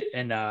it sit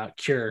and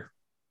cure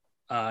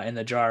in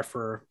the jar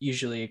for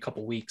usually a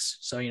couple weeks.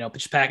 So,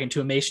 just pack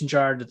into a mason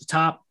jar at the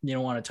top. You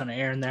don't want a ton of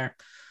air in there.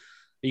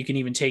 You can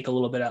even take a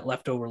little bit of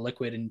leftover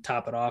liquid and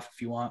top it off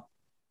if you want.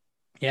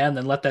 Yeah, and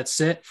then let that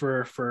sit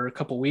for a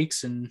couple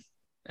weeks, and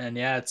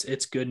yeah,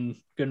 it's good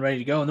and ready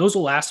to go. And those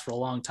will last for a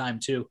long time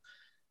too.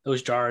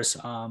 Those jars,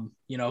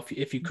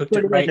 if you cooked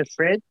it right, in the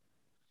fridge?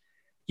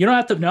 you don't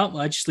have to. No,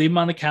 I just leave them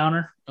on the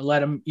counter and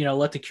let them,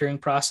 let the curing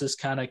process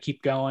kind of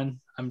keep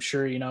going. I'm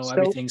sure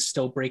everything's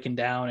still breaking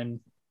down, and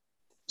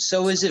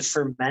so is it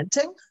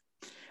fermenting?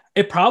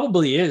 It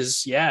probably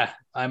is. Yeah,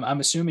 I'm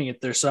assuming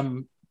there's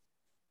some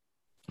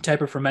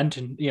type of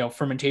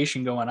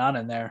fermentation going on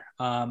in there.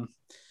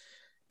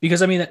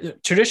 Because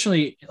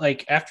traditionally,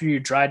 like after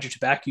you dried your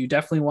tobacco, you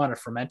definitely want to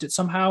ferment it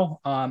somehow.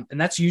 And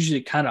that's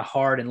usually kind of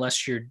hard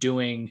unless you're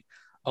doing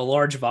a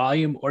large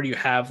volume or you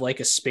have like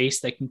a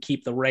space that can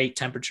keep the right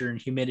temperature and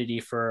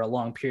humidity for a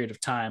long period of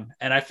time.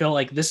 And I feel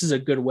like this is a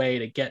good way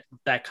to get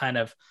that kind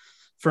of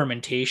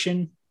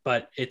fermentation,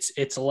 but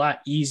it's a lot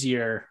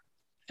easier,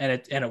 and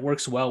it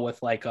works well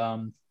with like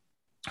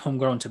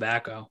homegrown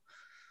tobacco.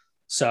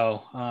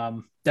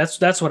 So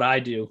that's what I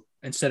do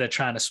instead of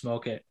trying to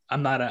smoke it.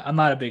 I'm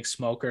not a big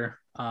smoker.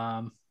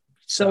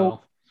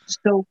 So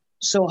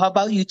how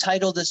about you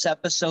title this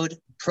episode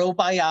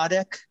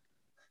Probiotic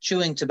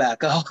Chewing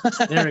Tobacco?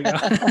 There we go.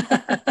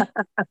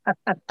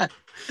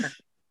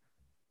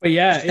 But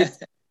yeah,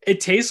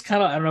 it tastes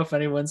kind of, I don't know if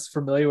anyone's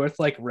familiar with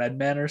like Red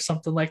Man or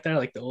something like that,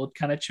 like the old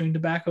kind of chewing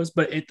tobaccos,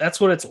 but that's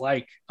what it's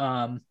like.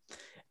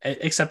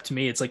 Except to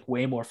me, it's like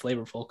way more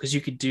flavorful because you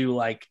could do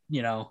like,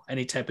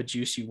 any type of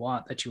juice you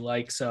want that you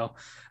like. So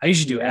I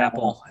usually do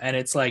apple, and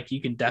it's like,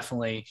 you can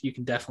definitely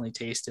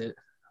taste it.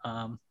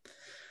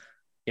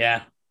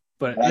 Yeah,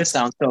 but that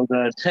sounds so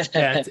good.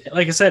 Yeah,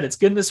 like I said, it's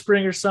good in the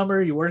spring or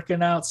summer. You're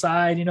working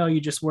outside,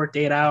 you just worked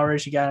 8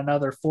 hours, you got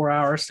another 4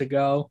 hours to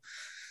go,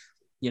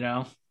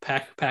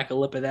 pack a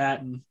lip of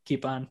that and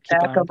keep on.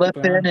 Pack a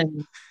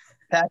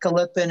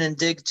lip in and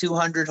dig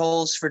 200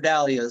 holes for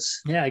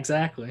dahlias. Yeah,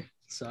 exactly.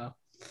 So,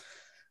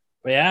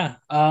 but yeah.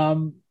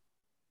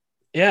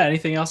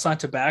 Anything else on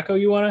tobacco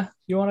you want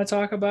to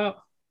talk about?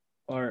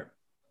 Or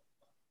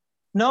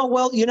no,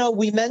 well,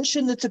 we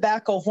mentioned the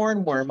tobacco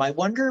hornworm. I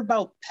wonder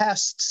about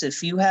pests,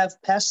 if you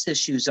have pest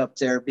issues up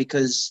there,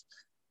 because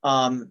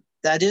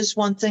that is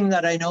one thing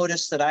that I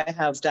noticed that I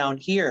have down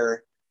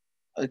here.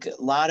 A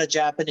lot of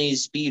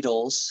Japanese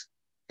beetles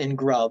and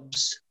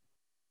grubs,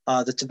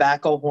 the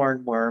tobacco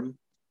hornworm,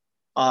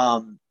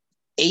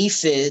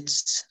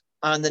 aphids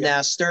on the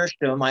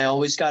nasturtium. I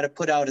always got to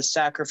put out a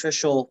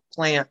sacrificial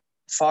plant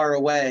far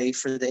away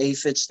for the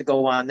aphids to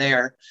go on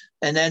there.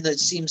 And then it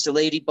seems the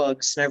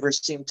ladybugs never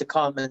seem to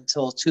come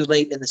until too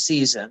late in the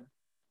season.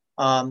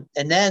 And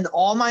then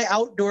all my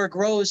outdoor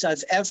grows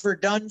I've ever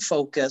done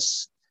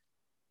focus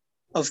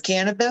of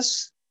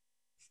cannabis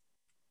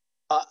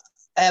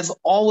have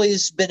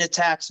always been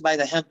attacked by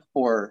the hemp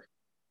borer.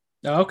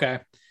 Oh,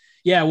 okay.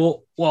 Yeah,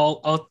 well,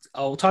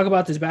 I'll talk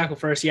about the tobacco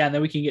first, and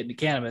then we can get into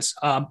cannabis.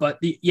 But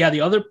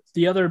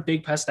the other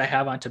big pest I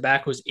have on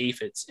tobacco is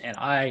aphids, and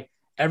I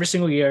every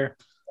single year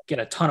get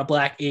a ton of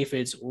black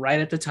aphids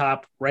right at the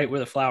top, right where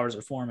the flowers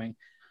are forming,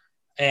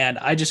 and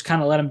I just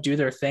kind of let them do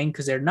their thing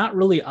because they're not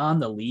really on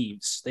the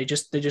leaves. They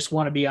just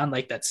want to be on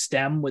like that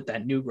stem with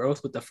that new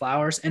growth with the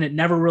flowers, and it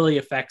never really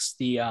affects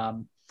the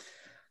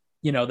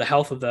the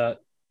health of the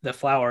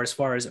flower as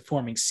far as it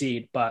forming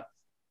seed, but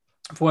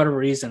for whatever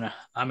reason,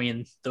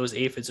 those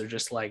aphids are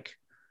just like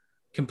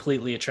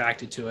completely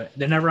attracted to it.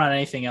 They're never on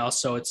anything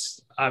else. So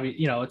it's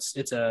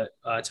it's a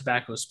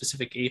tobacco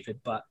specific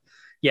aphid, but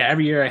yeah,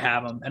 every year I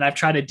have them and I've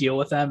tried to deal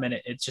with them and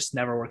it just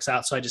never works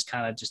out. So I just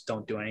kind of just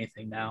don't do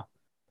anything now.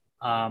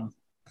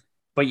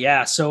 But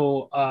yeah,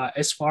 so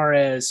as far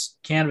as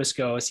cannabis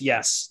goes,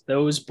 yes,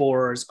 those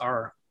borers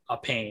are a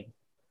pain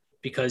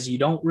because you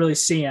don't really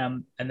see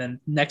them. And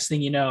then next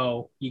thing you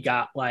know, you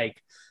got like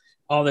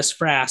all this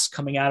frass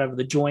coming out of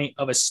the joint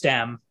of a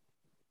stem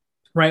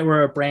right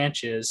where a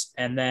branch is.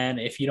 And then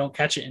if you don't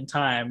catch it in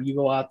time, you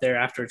go out there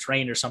after it's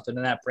rained or something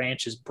and that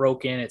branch is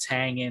broken, it's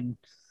hanging,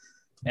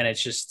 and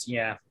it's just,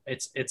 yeah,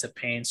 it's a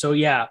pain. So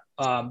yeah,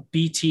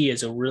 BT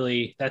is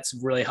that's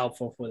really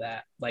helpful for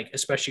that. Like,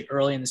 especially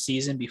early in the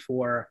season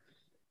before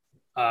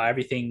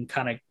everything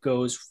kind of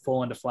goes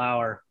full into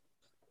flower,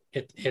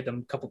 hit them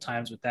a couple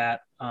times with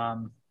that.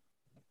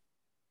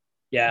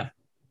 Yeah.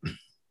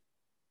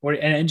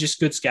 And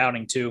just good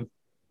scouting too,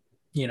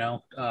 keep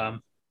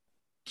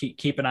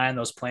an eye on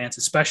those plants,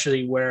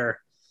 especially where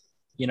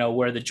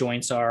the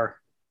joints are,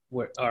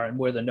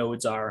 where the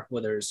nodes are,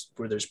 where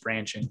there's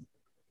branching.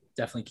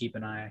 Definitely keep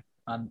an eye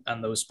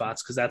on those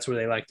spots because that's where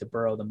they like to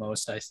burrow the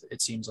most. It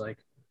seems like.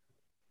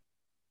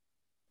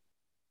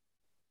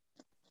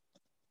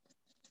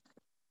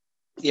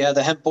 Yeah,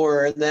 the hemp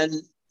borer, and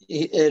then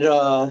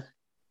it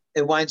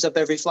winds up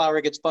every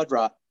flower gets bud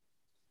rot.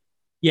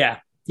 Yeah,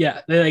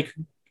 they like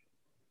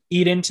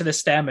eat into the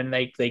stem and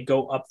they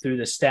go up through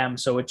the stem,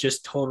 so it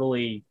just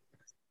totally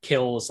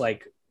kills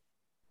like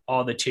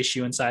all the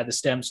tissue inside the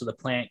stem so the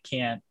plant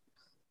can't,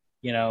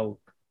 you know,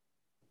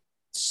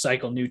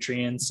 cycle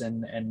nutrients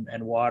and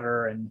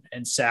water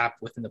and sap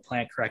within the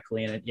plant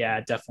correctly. And it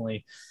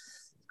definitely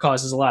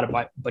causes a lot of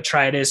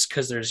botrytis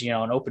because there's, you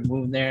know, an open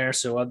wound there.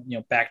 So, you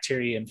know,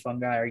 bacteria and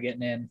fungi are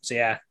getting in. So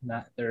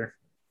they're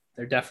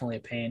definitely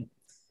a pain.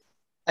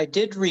 I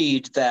did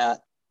read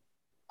that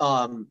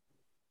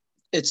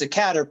it's a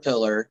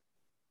caterpillar,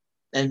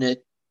 and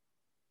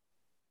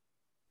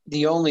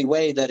the only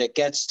way that it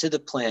gets to the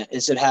plant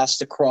is it has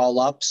to crawl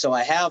up. So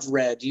I have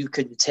read you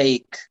can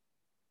take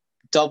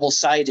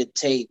double-sided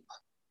tape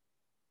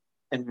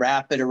and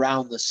wrap it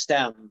around the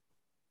stem.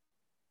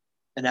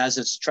 And as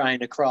it's trying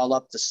to crawl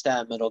up the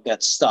stem, it'll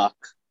get stuck.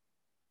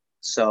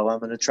 So I'm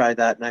going to try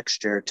that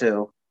next year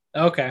too.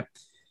 Okay.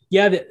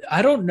 Yeah.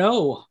 I don't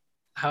know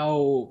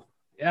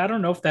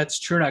if that's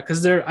true or not.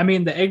 Cause the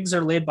eggs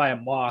are laid by a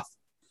moth.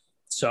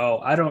 So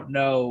I don't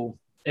know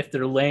if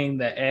they're laying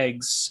the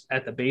eggs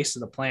at the base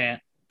of the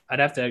plant. I'd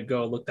have to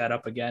go look that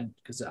up again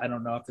because I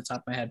don't know off the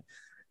top of my head.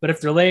 But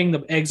if they're laying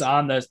the eggs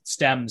on the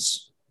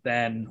stems,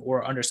 then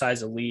or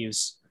undersized of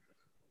leaves,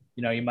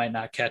 you know, you might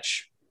not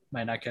catch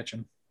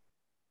them.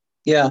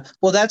 Yeah,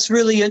 well, that's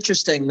really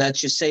interesting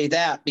that you say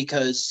that,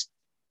 because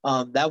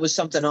that was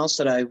something else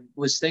that I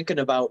was thinking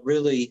about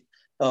really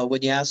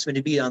when you asked me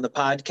to be on the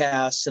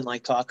podcast and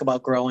like talk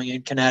about growing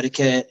in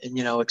Connecticut and,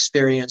 you know,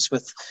 experience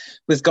with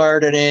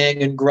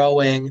gardening and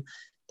growing.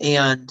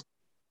 And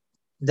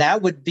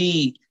that would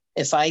be,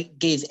 if I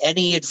gave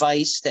any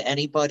advice to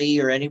anybody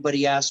or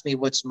anybody asked me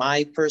what's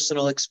my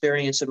personal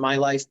experience in my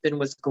life been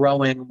with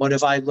growing, what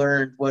have I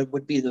learned, what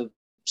would be the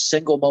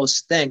single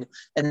most thing,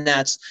 and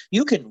that's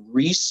you can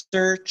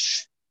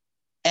research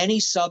any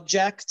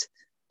subject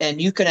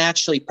and you can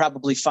actually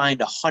probably find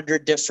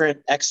 100 different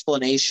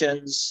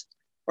explanations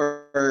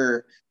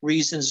or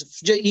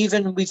reasons.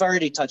 Even we've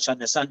already touched on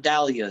this on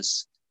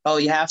dahlias. Oh,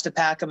 you have to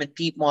pack them in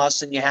peat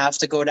moss and you have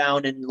to go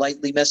down and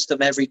lightly mist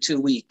them every 2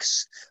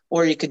 weeks,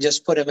 or you can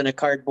just put them in a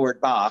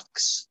cardboard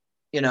box,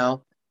 you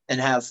know,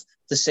 and have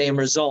the same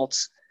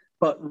results.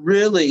 But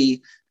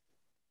really,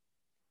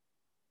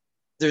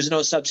 there's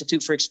no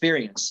substitute for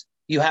experience.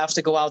 You have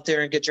to go out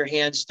there and get your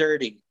hands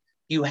dirty.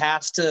 You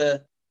have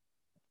to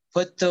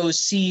put those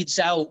seeds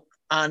out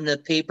on the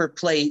paper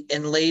plate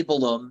and label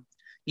them.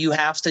 You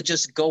have to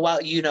just go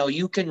out, you know,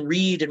 you can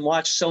read and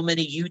watch so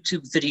many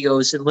YouTube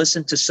videos and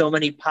listen to so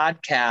many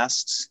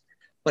podcasts,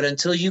 but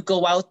until you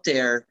go out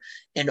there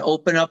and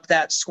open up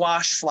that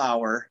squash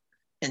flower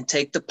and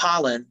take the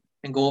pollen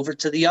and go over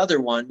to the other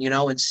one, you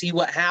know, and see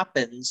what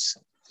happens.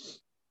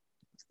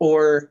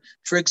 Or,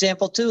 for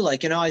example, too,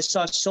 like, you know, I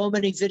saw so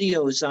many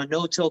videos on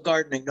no-till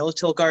gardening.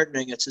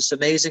 It's this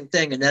amazing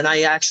thing. And then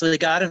I actually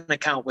got an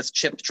account with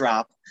Chip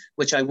Drop,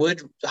 which I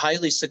would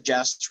highly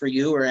suggest for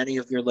you or any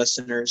of your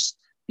listeners.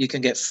 You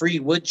can get free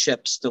wood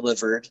chips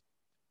delivered,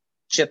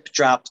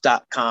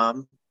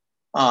 chipdrop.com.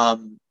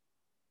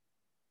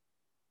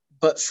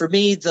 But for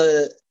me,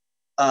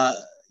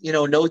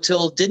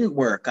 no-till didn't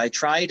work. I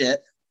tried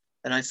it,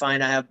 and I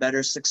find I have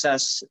better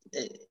success,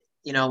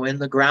 you know, in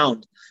the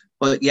ground.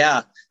 But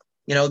yeah,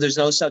 you know, there's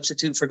no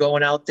substitute for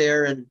going out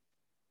there and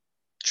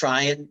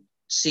trying,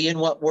 seeing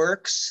what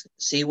works,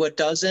 see what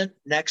doesn't.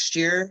 Next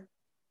year,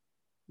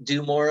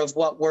 do more of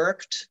what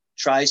worked,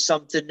 try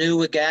something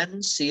new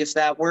again, see if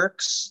that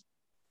works.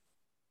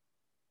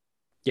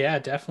 Yeah,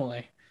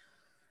 definitely.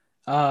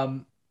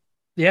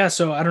 Yeah,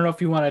 so I don't know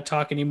if you want to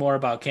talk any more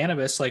about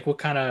cannabis, like what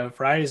kind of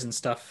varieties and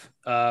stuff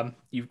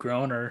you've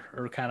grown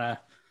or kind of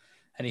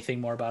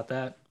anything more about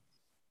that.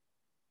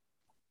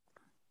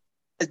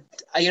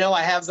 You know,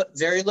 I have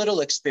very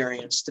little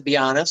experience, to be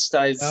honest.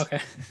 I've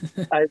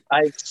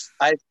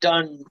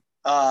done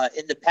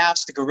in the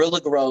past the Guerrilla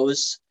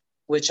Grows,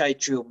 which I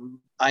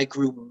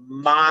grew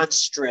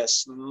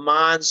monstrous,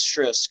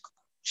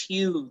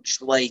 huge,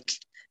 like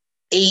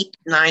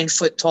 8-9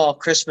 foot tall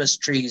Christmas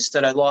trees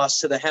that I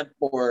lost to the hemp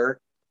borer.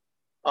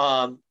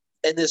 And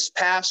this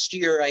past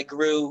year, I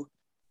grew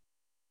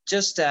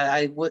just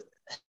I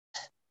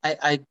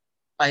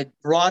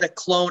brought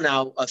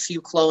a few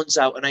clones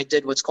out, and I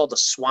did what's called a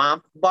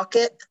swamp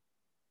bucket,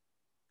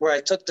 where I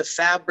took the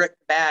fabric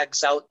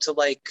bags out to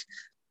like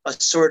a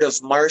sort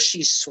of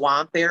marshy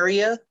swamp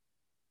area,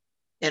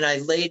 and I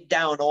laid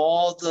down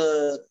all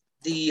the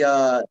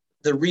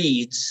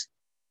reeds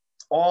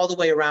all the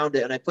way around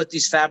it, and I put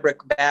these fabric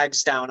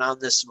bags down on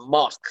this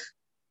muck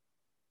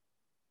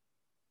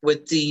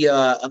with the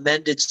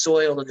amended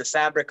soil in the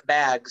fabric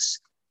bags,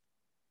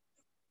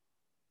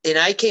 and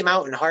I came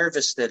out and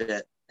harvested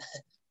it.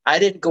 I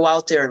didn't go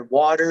out there and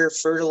water,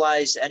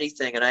 fertilize,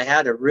 anything. And I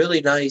had a really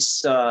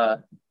nice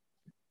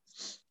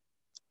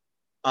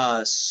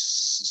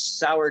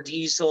sour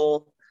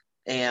diesel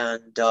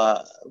and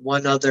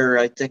one other,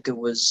 I think it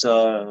was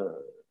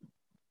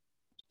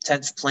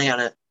 10th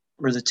Planet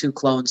were the 2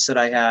 clones that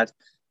I had.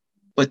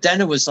 But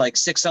then it was like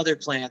 6 other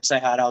plants I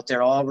had out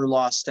there. All were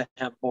lost to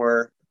hemp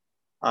borer.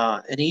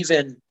 And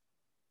even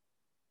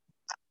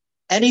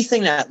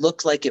anything that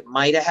looked like it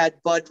might have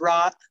had bud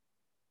rot,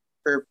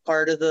 for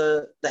part of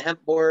the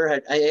hemp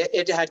borer.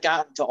 It had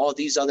gotten to all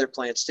these other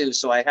plants too,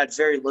 so I had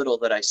very little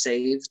that I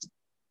saved.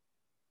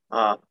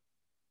 Uh,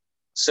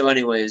 so,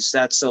 anyways,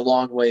 that's a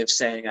long way of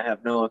saying I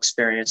have no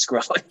experience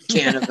growing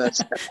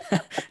cannabis.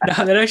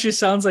 No, that actually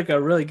sounds like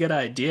a really good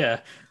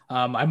idea.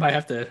 I might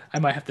have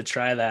to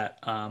try that.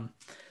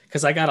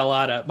 Because I got a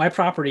lot of my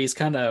property is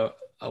kind of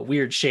a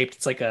weird shaped.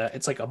 It's like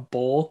a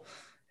bowl,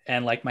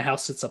 and like my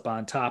house sits up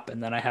on top,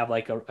 and then I have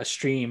like a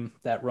stream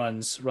that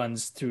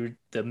runs through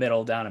the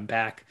middle, down and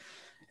back.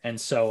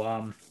 And so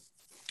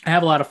I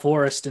have a lot of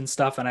forest and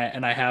stuff, and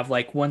I have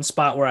like one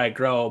spot where I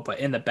grow, but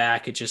in the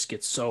back it just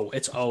gets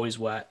it's always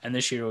wet, and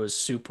this year it was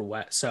super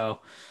wet. So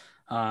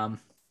um,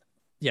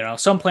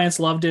 some plants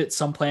loved it,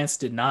 some plants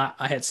did not.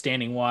 I had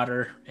standing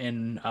water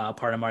in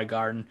part of my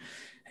garden,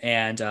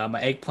 and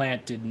my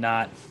eggplant did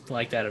not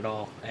like that at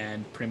all,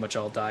 and pretty much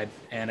all died.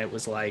 And it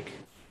was like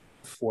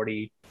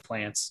 40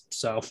 plants,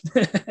 so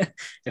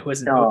it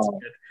wasn't No.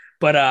 good.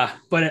 But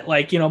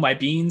like my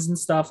beans and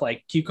stuff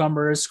like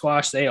cucumbers,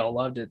 squash, they all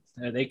loved it.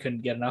 They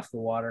couldn't get enough of the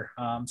water.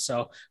 But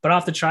I'll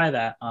have to try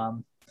that.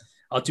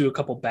 I'll do a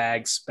couple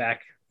bags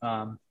back.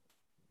 And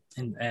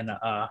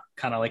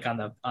kind of like on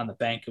the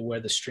bank of where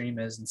the stream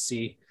is, and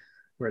see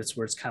where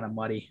it's kind of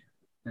muddy,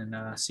 and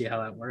see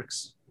how that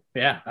works.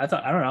 But yeah, I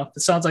don't know.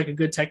 It sounds like a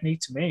good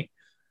technique to me.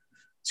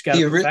 Just got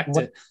to perfect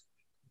it.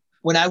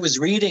 When I was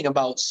reading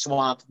about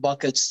swamp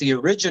buckets, the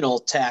original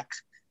tech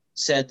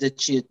said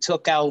that you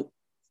took out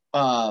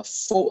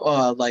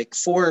like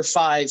 4 or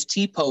 5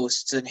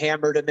 T-posts and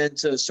hammered them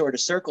into a sort of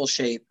circle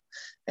shape,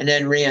 and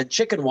then ran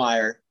chicken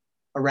wire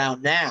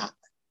around that,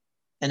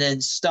 and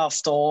then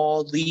stuffed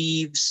all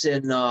leaves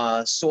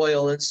and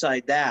soil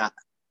inside that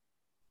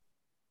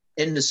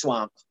in the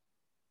swamp.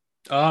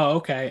 Oh,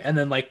 okay. And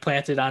then like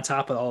planted on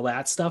top of all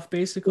that stuff,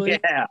 basically.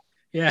 Yeah,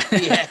 Yeah.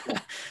 yeah,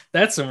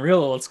 That's some real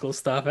old school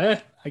stuff.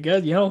 I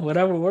guess,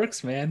 whatever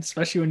works, man,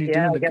 especially when you're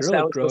yeah. doing I the guess that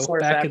Gorilla was Grow before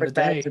back in the fabric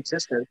bags day.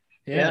 existed.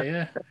 Yeah, Yeah.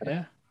 yeah,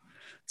 yeah.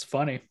 It's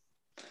funny.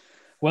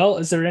 Well,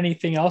 is there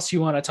anything else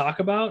you want to talk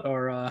about,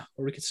 or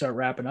we could start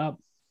wrapping up?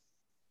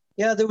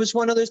 Yeah, there was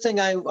one other thing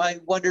I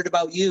wondered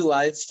about you.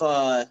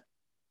 And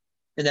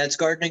that's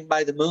gardening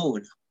by the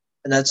moon.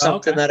 And that's Oh,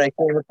 something okay. that I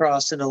came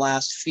across in the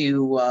last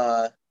few,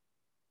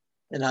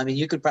 and I mean,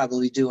 you could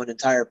probably do an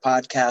entire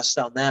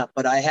podcast on that,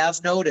 but I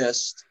have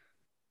noticed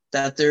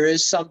that there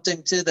is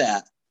something to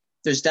that.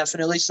 There's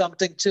definitely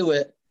something to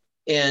it.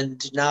 And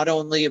not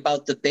only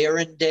about the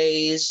barren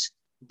days,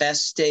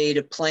 best day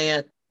to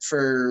plant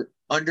for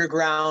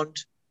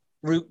underground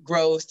root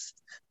growth,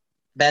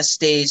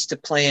 best days to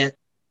plant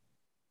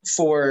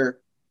for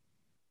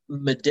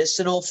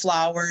medicinal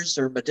flowers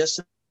or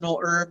medicinal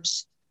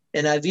herbs.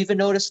 And I've even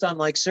noticed on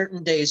like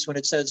certain days when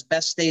it says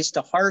best days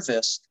to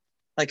harvest,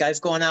 like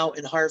I've gone out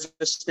and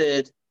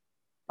harvested,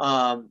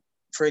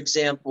 for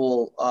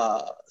example,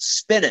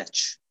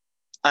 spinach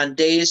on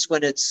days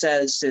when it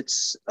says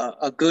it's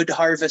a good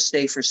harvest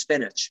day for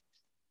spinach.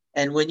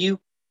 And when you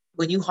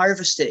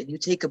harvest it and you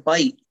take a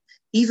bite,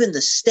 even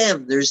the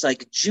stem, there's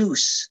like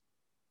juice.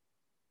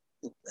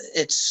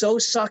 It's so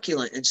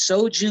succulent and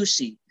so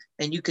juicy,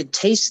 and you can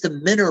taste the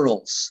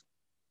minerals.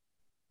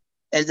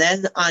 And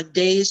then on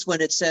days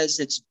when it says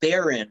it's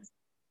barren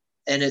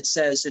and it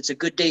says it's a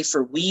good day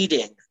for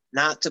weeding,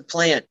 not to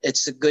plant,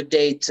 it's a good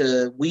day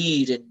to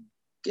weed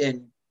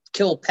and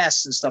kill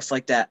pests and stuff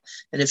like that.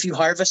 And if you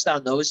harvest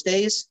on those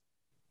days,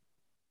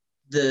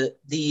 the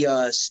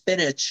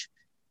spinach,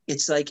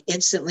 it's like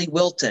instantly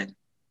wilting.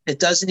 It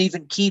doesn't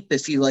even keep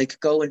if you like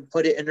go and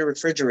put it in the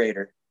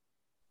refrigerator.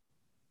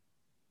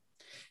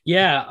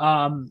 Yeah.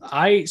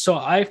 I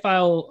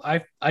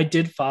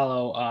did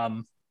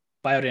follow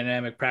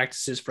biodynamic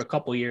practices for a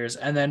couple years,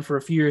 and then for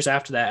a few years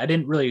after that, I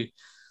didn't really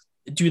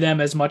do them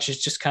as much as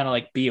just kind of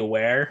like be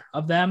aware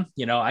of them.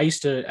 I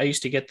used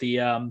to get the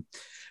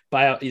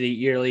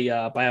yearly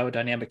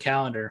biodynamic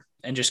calendar,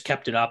 and just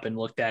kept it up and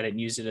looked at it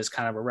and used it as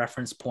kind of a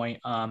reference point.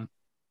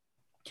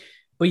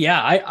 But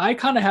yeah, I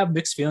kind of have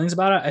mixed feelings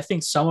about it. I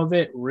think some of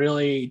it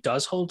really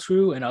does hold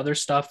true, and other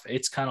stuff,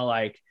 it's kind of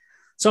like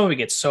some of it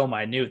gets so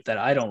minute that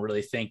I don't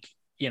really think,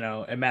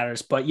 it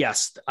matters. But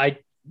yes,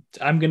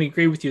 I'm going to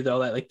agree with you though,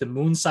 that like the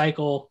moon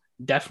cycle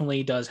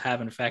definitely does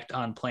have an effect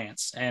on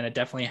plants, and it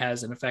definitely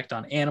has an effect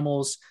on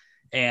animals.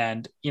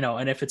 And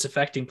if it's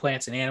affecting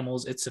plants and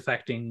animals, it's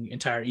affecting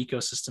entire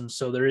ecosystems.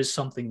 So there is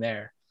something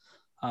there.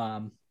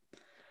 Um,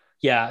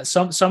 yeah,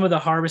 some of the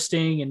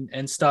harvesting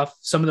and stuff,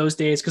 some of those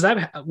days,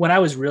 because when I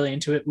was really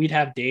into it, we'd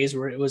have days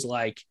where it was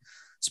like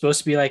supposed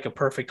to be like a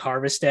perfect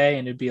harvest day,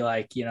 and it'd be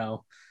like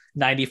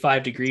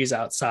 95 degrees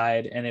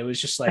outside, and it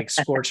was just like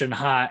scorching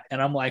hot,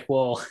 and I'm like,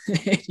 well,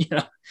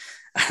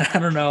 I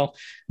don't know,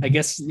 I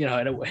guess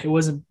it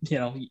wasn't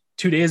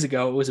 2 days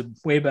ago it was a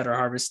way better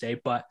harvest day.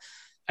 But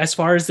as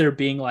far as there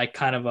being like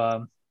kind of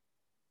a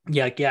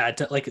like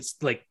it's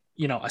like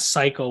a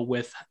cycle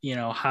with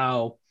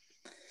how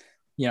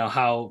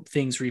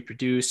things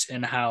reproduce,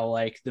 and how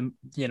like the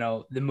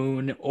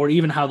moon, or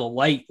even how the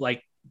light,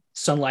 like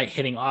sunlight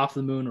hitting off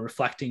the moon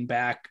reflecting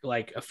back,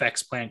 like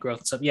affects plant growth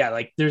and stuff. Yeah,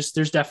 like there's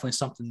definitely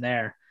something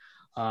there.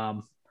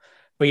 Um,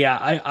 but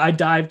yeah, I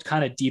dived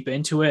kind of deep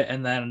into it,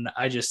 and then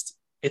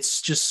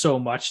it's just so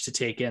much to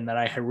take in that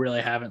I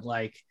really haven't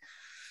like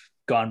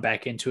gone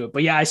back into it.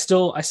 But yeah, I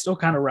still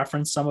kind of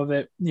reference some of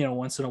it,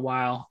 once in a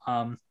while.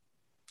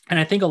 And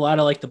I think a lot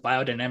of like the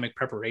biodynamic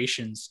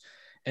preparations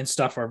and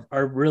stuff are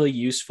really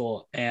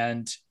useful,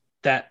 and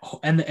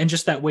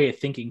just that way of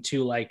thinking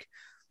too. Like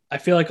I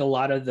feel like a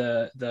lot of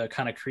the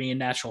kind of Korean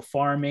natural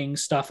farming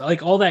stuff,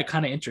 like all that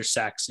kind of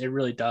intersects. It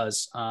really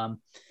does. And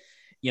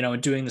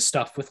doing the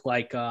stuff with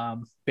like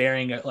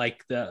burying it,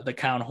 like the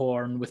cow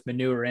horn with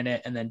manure in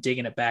it, and then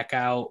digging it back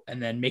out,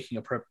 and then making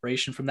a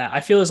preparation from that.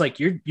 I feel as like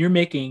you're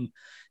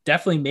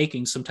definitely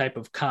making some type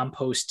of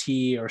compost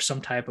tea or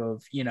some type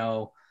of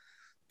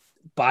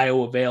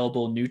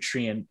bioavailable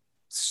nutrient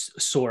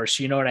source,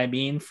 you know what I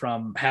mean,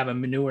 from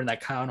having manure in that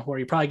cow horn.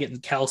 You're probably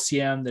getting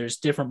calcium. There's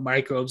different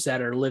microbes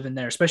that are living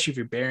there, especially if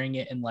you're burying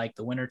it in like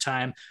the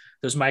wintertime.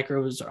 Those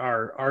microbes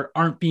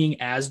aren't being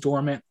as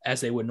dormant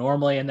as they would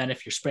normally. And then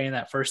if you're spraying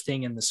that first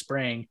thing in the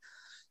spring,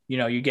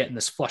 you're getting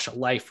this flush of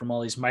life from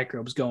all these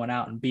microbes going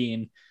out and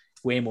being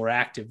way more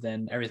active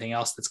than everything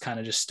else that's kind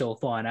of just still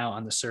thawing out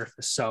on the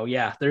surface. So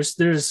yeah, there's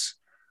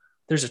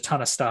a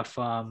ton of stuff.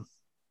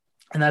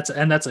 And that's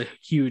a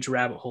huge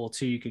rabbit hole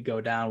too. You could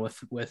go down with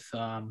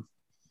the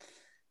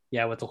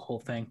whole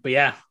thing. But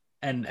yeah,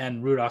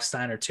 and Rudolf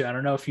Steiner too. I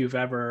don't know if you've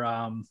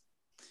ever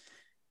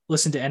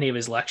listened to any of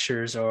his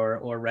lectures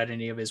or read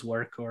any of his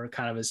work or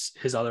kind of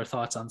his other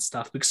thoughts on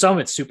stuff, because some of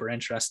it's super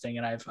interesting,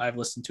 and I've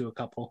listened to a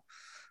couple.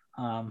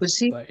 Was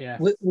he? But yeah,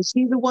 was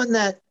he the one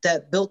that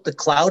built the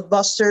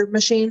Cloudbuster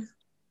machine?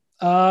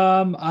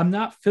 I'm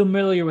not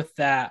familiar with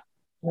that.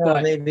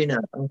 No, maybe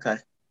not. Okay.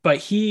 But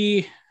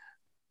he.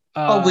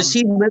 Was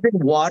he living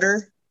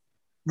water,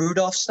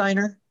 Rudolf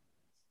Steiner?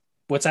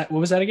 What's that? What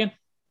was that again?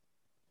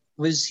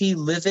 Was he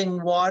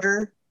living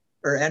water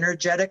or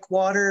energetic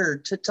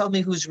water? Or tell me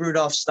who's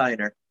Rudolf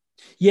Steiner.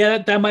 Yeah,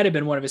 that might have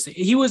been one of his things.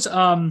 He was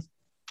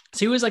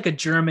like a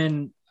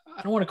German.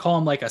 I don't want to call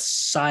him like a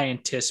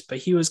scientist, but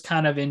he was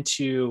kind of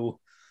into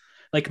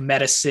like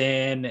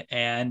medicine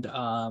and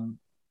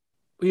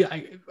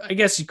I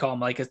guess you call him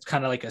like it's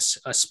kind of like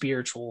a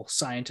spiritual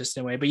scientist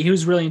in a way, but he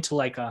was really into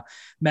like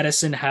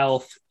medicine,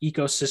 health,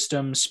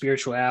 ecosystem,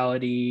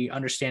 spirituality,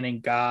 understanding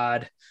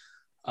God,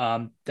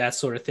 that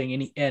sort of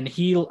thing. And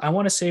he I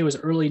want to say it was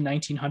early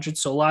 1900s.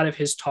 So a lot of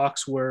his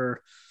talks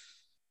were,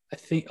 I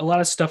think a lot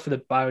of stuff for the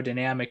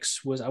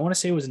biodynamics was, I want to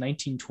say it was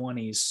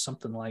 1920s,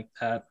 something like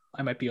that.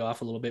 I might be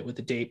off a little bit with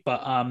the date,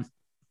 but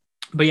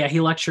yeah, he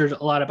lectured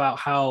a lot about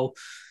how,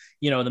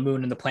 the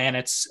moon and the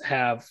planets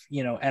have,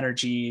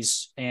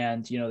 energies,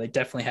 and, they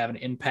definitely have an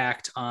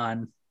impact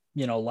on,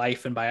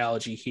 life and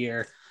biology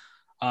here.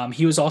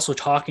 He was also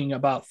talking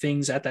about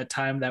things at that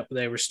time that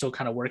they were still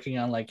kind of working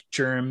on, like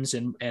germs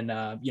and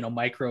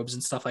microbes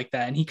and stuff like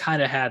that. And he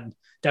kind of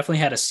definitely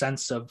had a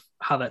sense of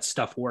how that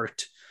stuff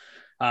worked.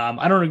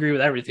 I don't agree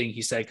with everything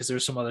he said, because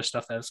there's some other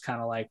stuff that was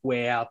kind of like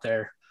way out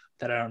there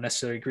that I don't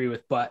necessarily agree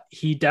with, but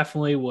he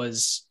definitely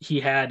he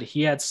had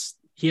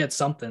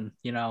something,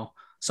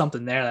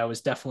 something there that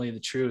was definitely the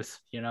truth,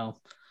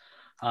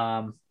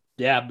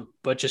 yeah,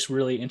 but just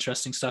really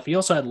interesting stuff. He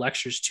also had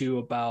lectures too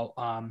about,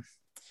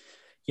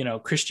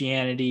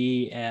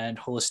 Christianity and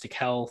holistic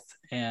health,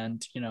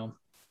 and,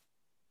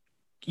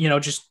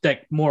 just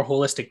that more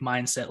holistic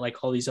mindset,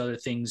 like all these other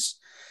things,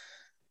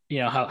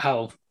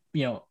 how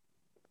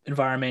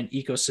environment,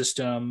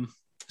 ecosystem,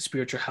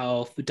 spiritual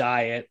health, the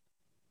diet,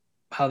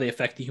 how they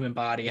affect the human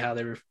body, how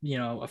they,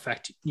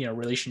 affect,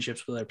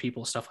 relationships with other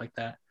people, stuff like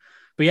that.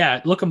 But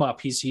yeah, look him up.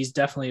 He's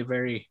definitely a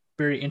very,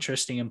 very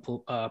interesting and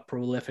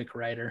prolific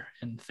writer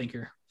and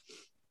thinker.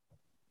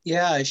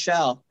 Yeah, I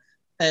shall.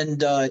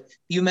 And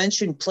you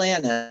mentioned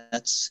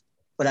planets,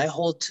 but I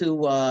hold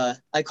to,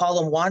 I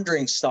call them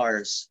wandering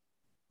stars,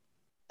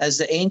 as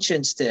the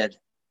ancients did.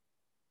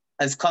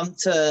 I've come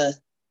to,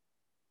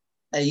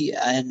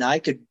 and I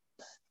could,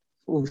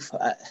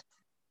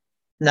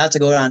 not to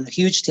go on a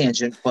huge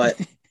tangent, but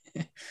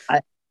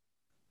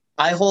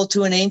I hold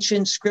to an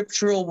ancient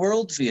scriptural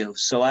worldview.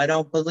 So I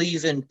don't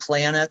believe in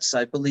planets.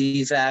 I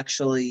believe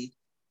actually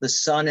the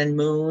sun and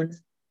moon,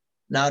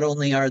 not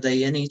only are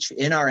they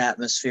in our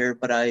atmosphere,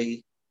 but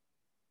I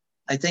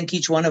think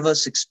each one of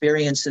us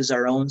experiences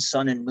our own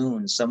sun and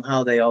moon.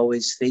 Somehow they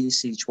always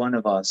face each one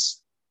of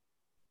us.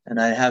 And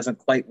I haven't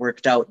quite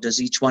worked out,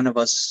 does each one of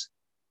us,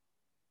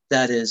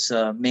 that is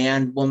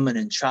man, woman,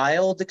 and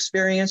child,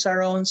 experience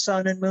our own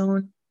sun and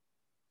moon?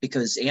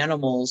 Because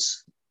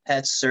animals,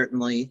 pets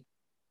certainly,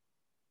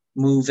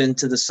 move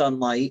into the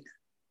sunlight,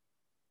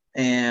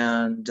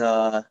 and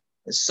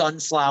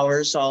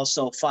sunflowers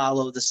also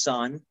follow the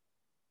sun,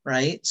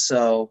 right?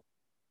 So,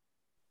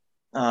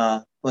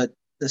 but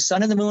the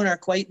sun and the moon are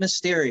quite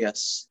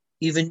mysterious.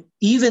 Even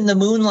the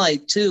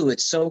moonlight too.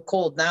 It's so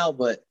cold now,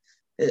 but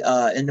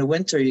in the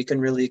winter you can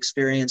really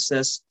experience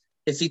this.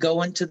 If you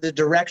go into the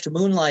direct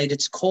moonlight,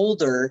 it's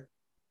colder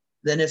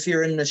than if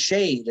you're in the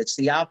shade. It's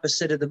the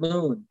opposite of the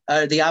moon,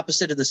 the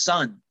opposite of the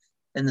sun.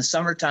 In the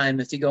summertime,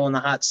 if you go in the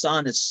hot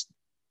sun, it's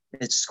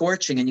it's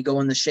scorching, and you go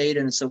in the shade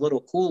and it's a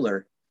little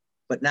cooler.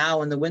 But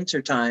now in the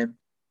wintertime,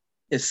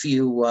 if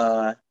you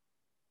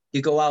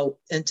go out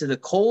into the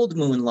cold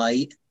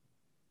moonlight,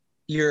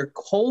 you're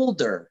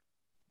colder.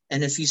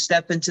 And if you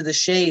step into the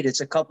shade,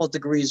 it's a couple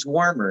degrees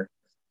warmer.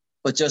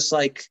 But just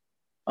like,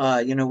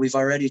 we've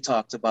already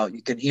talked about,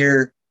 you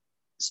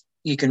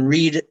can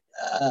read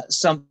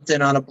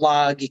something on a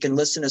blog, you can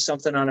listen to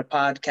something on a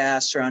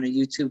podcast or on a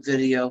YouTube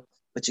video,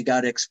 but you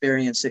got to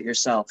experience it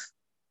yourself.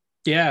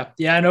 Yeah.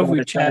 I know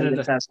we've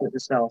chatted. Test it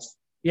yourself.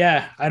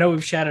 Yeah. I know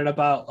we've chatted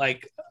about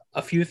like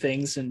a few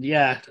things, and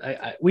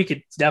we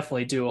could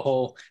definitely do a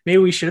whole, maybe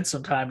we should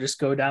sometime just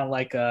go down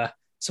like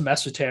some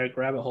esoteric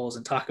rabbit holes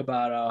and talk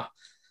about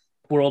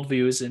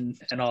worldviews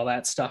and all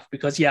that stuff,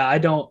 because I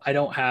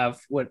don't have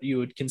what you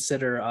would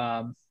consider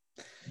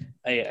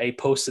a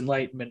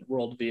post-enlightenment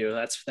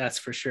worldview. That's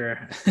for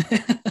sure.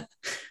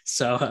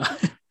 So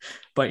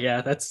but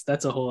yeah,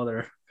 that's a whole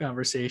other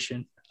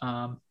conversation.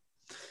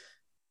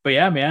 But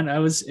yeah, man, it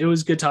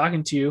was good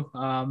talking to you.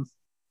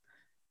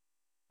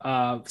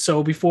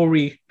 So before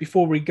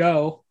we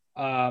go,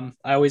 I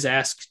always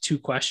ask 2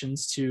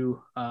 questions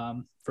to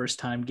first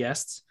time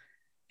guests,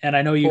 and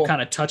I know you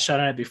kind of touched on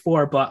it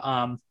before,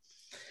 but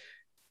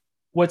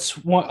what's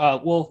one?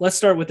 Well, let's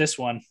start with this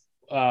one.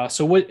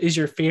 So what is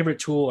your favorite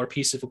tool or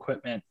piece of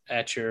equipment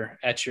at your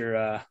I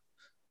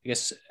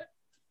guess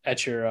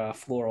at your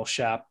floral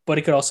shop, but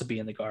it could also be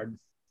in the garden?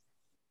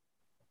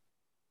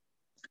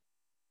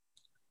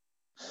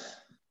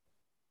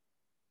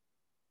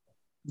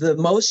 The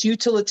most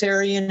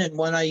utilitarian and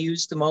one I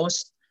use the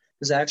most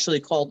is actually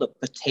called a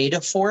potato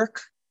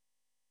fork.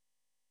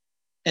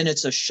 And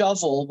it's a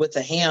shovel with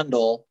a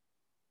handle,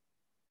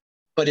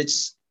 but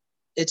it's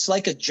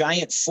like a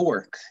giant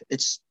fork.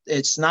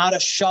 It's not a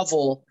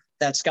shovel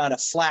that's got a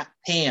flat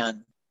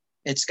pan.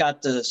 It's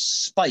got the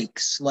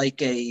spikes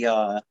like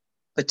a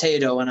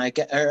potato,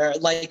 or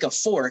like a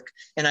fork.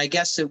 And I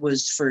guess it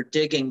was for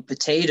digging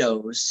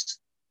potatoes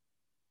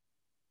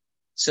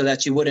so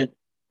that you wouldn't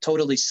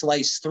totally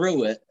slice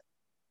through it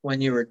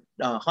when you were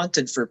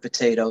hunting for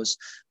potatoes.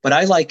 But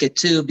I like it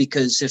too,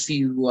 because if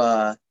you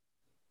are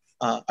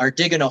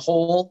digging a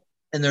hole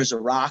and there's a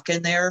rock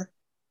in there,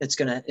 it's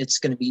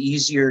gonna be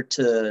easier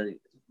to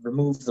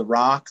remove the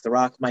rock. The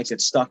rock might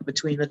get stuck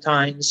between the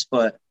tines,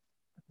 but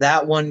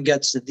that one and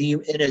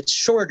it's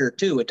shorter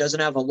too. It doesn't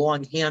have a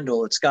long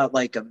handle. It's got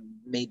like a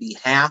maybe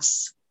half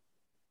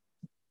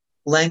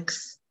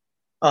length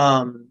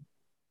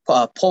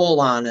pole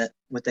on it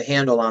with the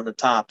handle on the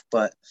top.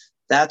 But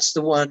that's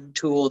the one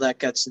tool that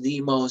gets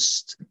the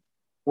most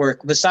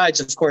work,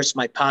 besides, of course,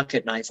 my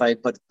pocket knife.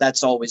 But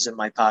that's always in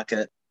my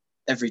pocket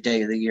every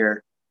day of the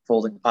year,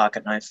 folding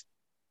pocket knife.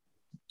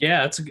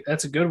 Yeah,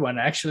 that's a good one.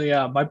 Actually,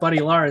 my buddy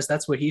Lars,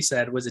 that's what he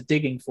said, was a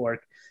digging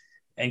fork.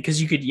 And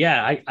because you could,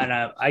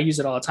 I use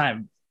it all the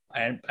time.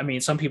 I mean,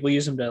 some people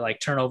use them to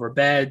like turn over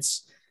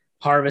beds,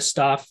 harvest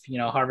stuff,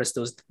 harvest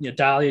those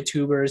dahlia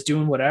tubers,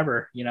 doing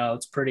whatever.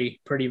 It's pretty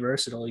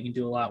versatile. You can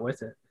do a lot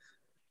with it.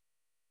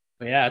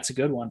 But yeah, it's a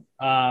good one.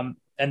 And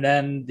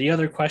then the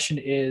other question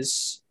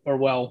is,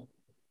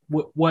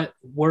 what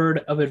word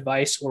of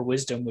advice or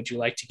wisdom would you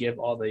like to give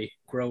all the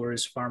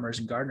growers, farmers,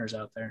 and gardeners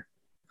out there?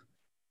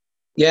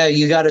 Yeah,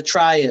 you got to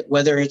try it.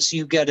 Whether it's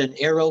you get an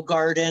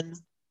AeroGarden,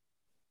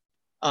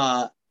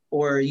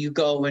 or you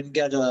go and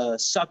get a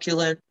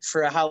succulent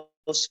for a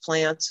house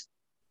plant.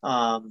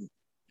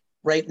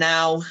 Right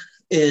now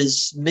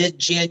is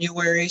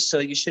mid-January, so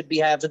you should be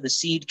having the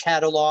seed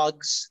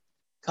catalogs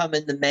come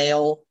in the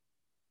mail.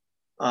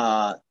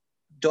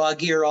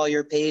 Dog ear all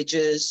your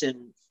pages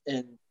and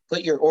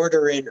put your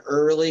order in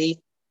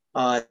early.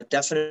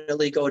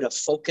 Definitely go to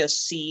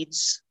Focus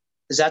Seeds.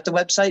 Is that the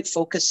website?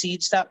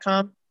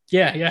 FocusSeeds.com?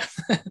 Yeah.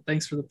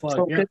 Thanks for the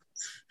plug.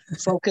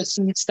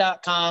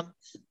 FocusSeeds.com.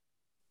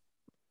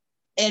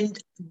 And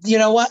you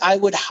know what? I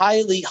would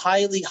highly,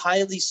 highly,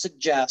 highly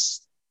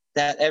suggest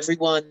that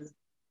everyone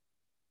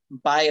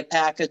buy a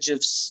package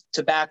of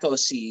tobacco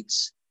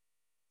seeds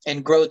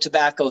and grow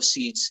tobacco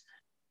seeds,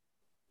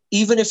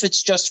 even if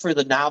it's just for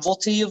the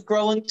novelty of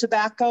growing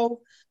tobacco,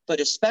 but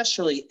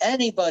especially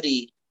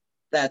anybody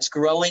that's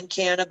growing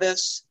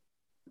cannabis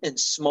and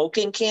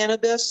smoking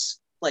cannabis.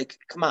 Like,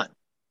 come on,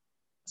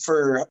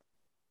 for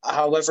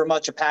however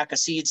much a pack of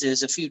seeds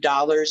is, a few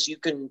dollars, you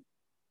could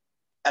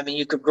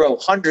grow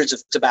hundreds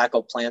of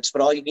tobacco plants,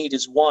 but all you need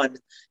is one,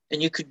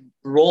 and you could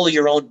roll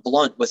your own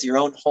blunt with your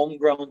own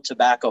homegrown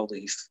tobacco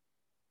leaf.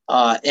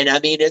 And I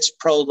mean, it's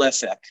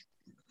prolific.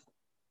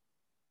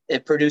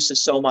 It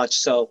produces so much.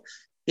 So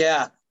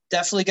yeah,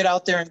 definitely get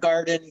out there and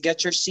garden,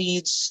 get your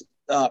seeds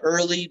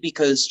early,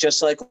 because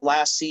just like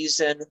last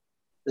season,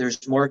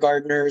 there's more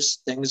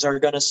gardeners. Things are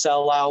going to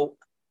sell out.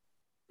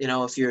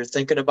 If you're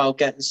thinking about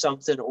getting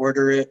something,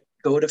 order it.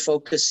 Go to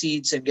Focus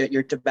Seeds and get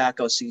your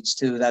tobacco seeds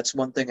too. That's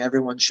one thing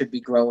everyone should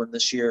be growing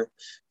this year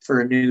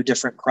for a new,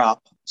 different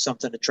crop,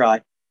 something to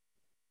try.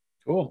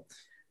 Cool.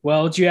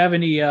 Well, do you have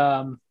any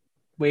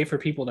way for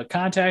people to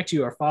contact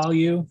you or follow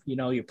you?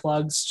 Your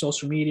plugs,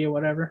 social media,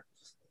 whatever?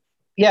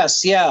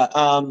 Yes. Yeah.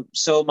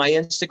 So my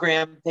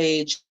Instagram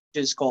page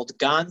is called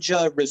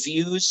Ganja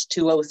Reviews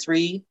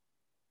 203.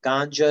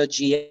 Ganja,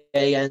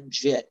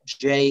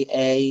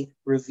 Ganja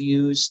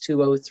Reviews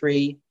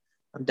 203.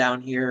 I'm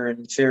down here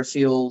in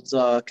Fairfield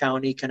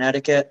County,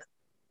 Connecticut.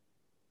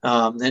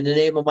 And the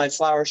name of my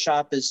flower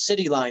shop is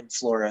City Line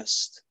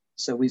Florist.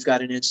 So we've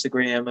got an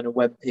Instagram and a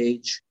web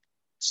page.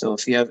 So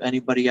if you have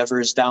anybody ever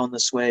is down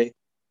this way,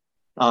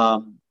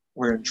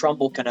 we're in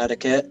Trumbull,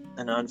 Connecticut,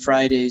 and on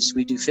Fridays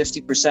we do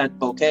 50%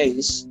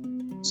 bouquets.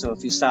 So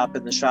if you stop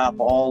in the shop,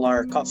 all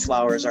our cut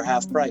flowers are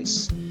half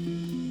price.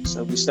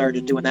 So we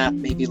started doing that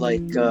maybe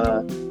like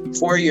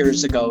 4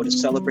 years ago to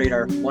celebrate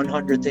our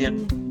 100th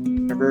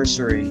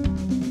anniversary.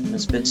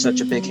 It's been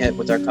such a big hit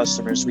with our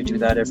customers. We do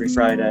that every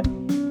Friday.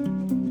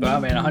 Wow,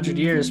 man, 100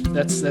 years.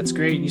 That's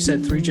great. You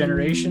said 3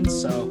 generations,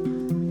 so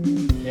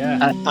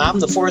yeah. I'm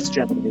the 4th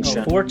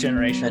generation. Oh, 4th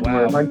generation.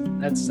 And wow.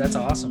 That's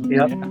awesome.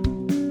 Yep. Yeah.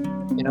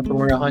 Yep, and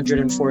we're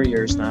 104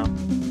 years now.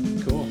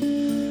 Cool.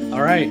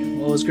 All right.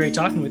 Well, it was great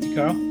talking with you,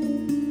 Carl.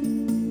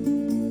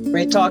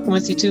 Great talking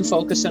with you too,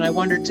 Focus. And I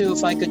wondered too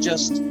if I could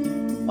just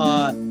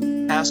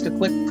ask a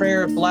quick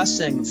prayer of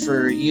blessing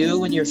for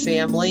you and your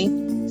family,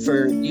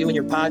 for you and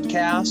your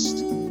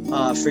podcast,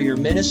 for your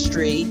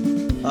ministry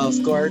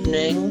of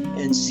gardening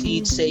and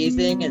seed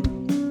saving,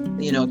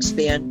 and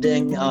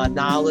expanding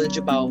knowledge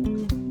about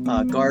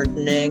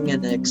gardening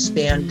and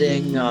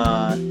expanding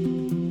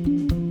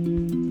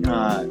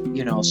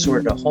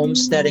sort of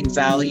homesteading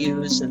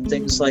values and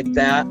things like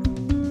that.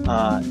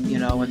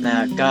 And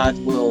that God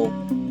will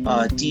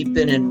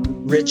deepen and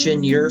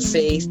richen your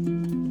faith,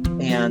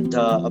 and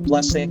a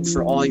blessing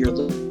for all your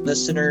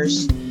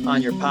listeners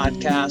on your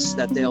podcast,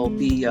 that they'll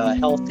be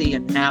healthy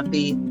and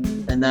happy,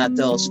 and that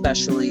they'll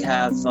especially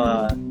have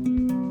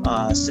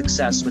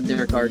success with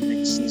their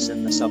gardening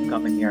season this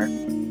upcoming year.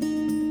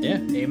 Yeah,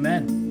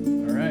 amen.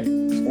 All right.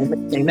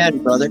 Amen,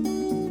 brother.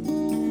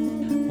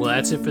 Well,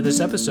 that's it for this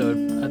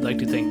episode. I'd like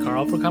to thank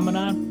Carl for coming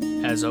on.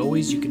 As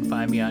always, you can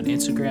find me on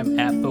Instagram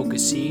at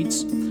Focus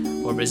Seeds,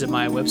 or visit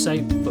my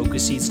website,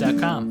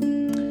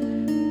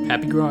 focusseeds.com.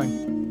 Happy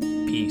growing.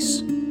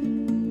 Peace.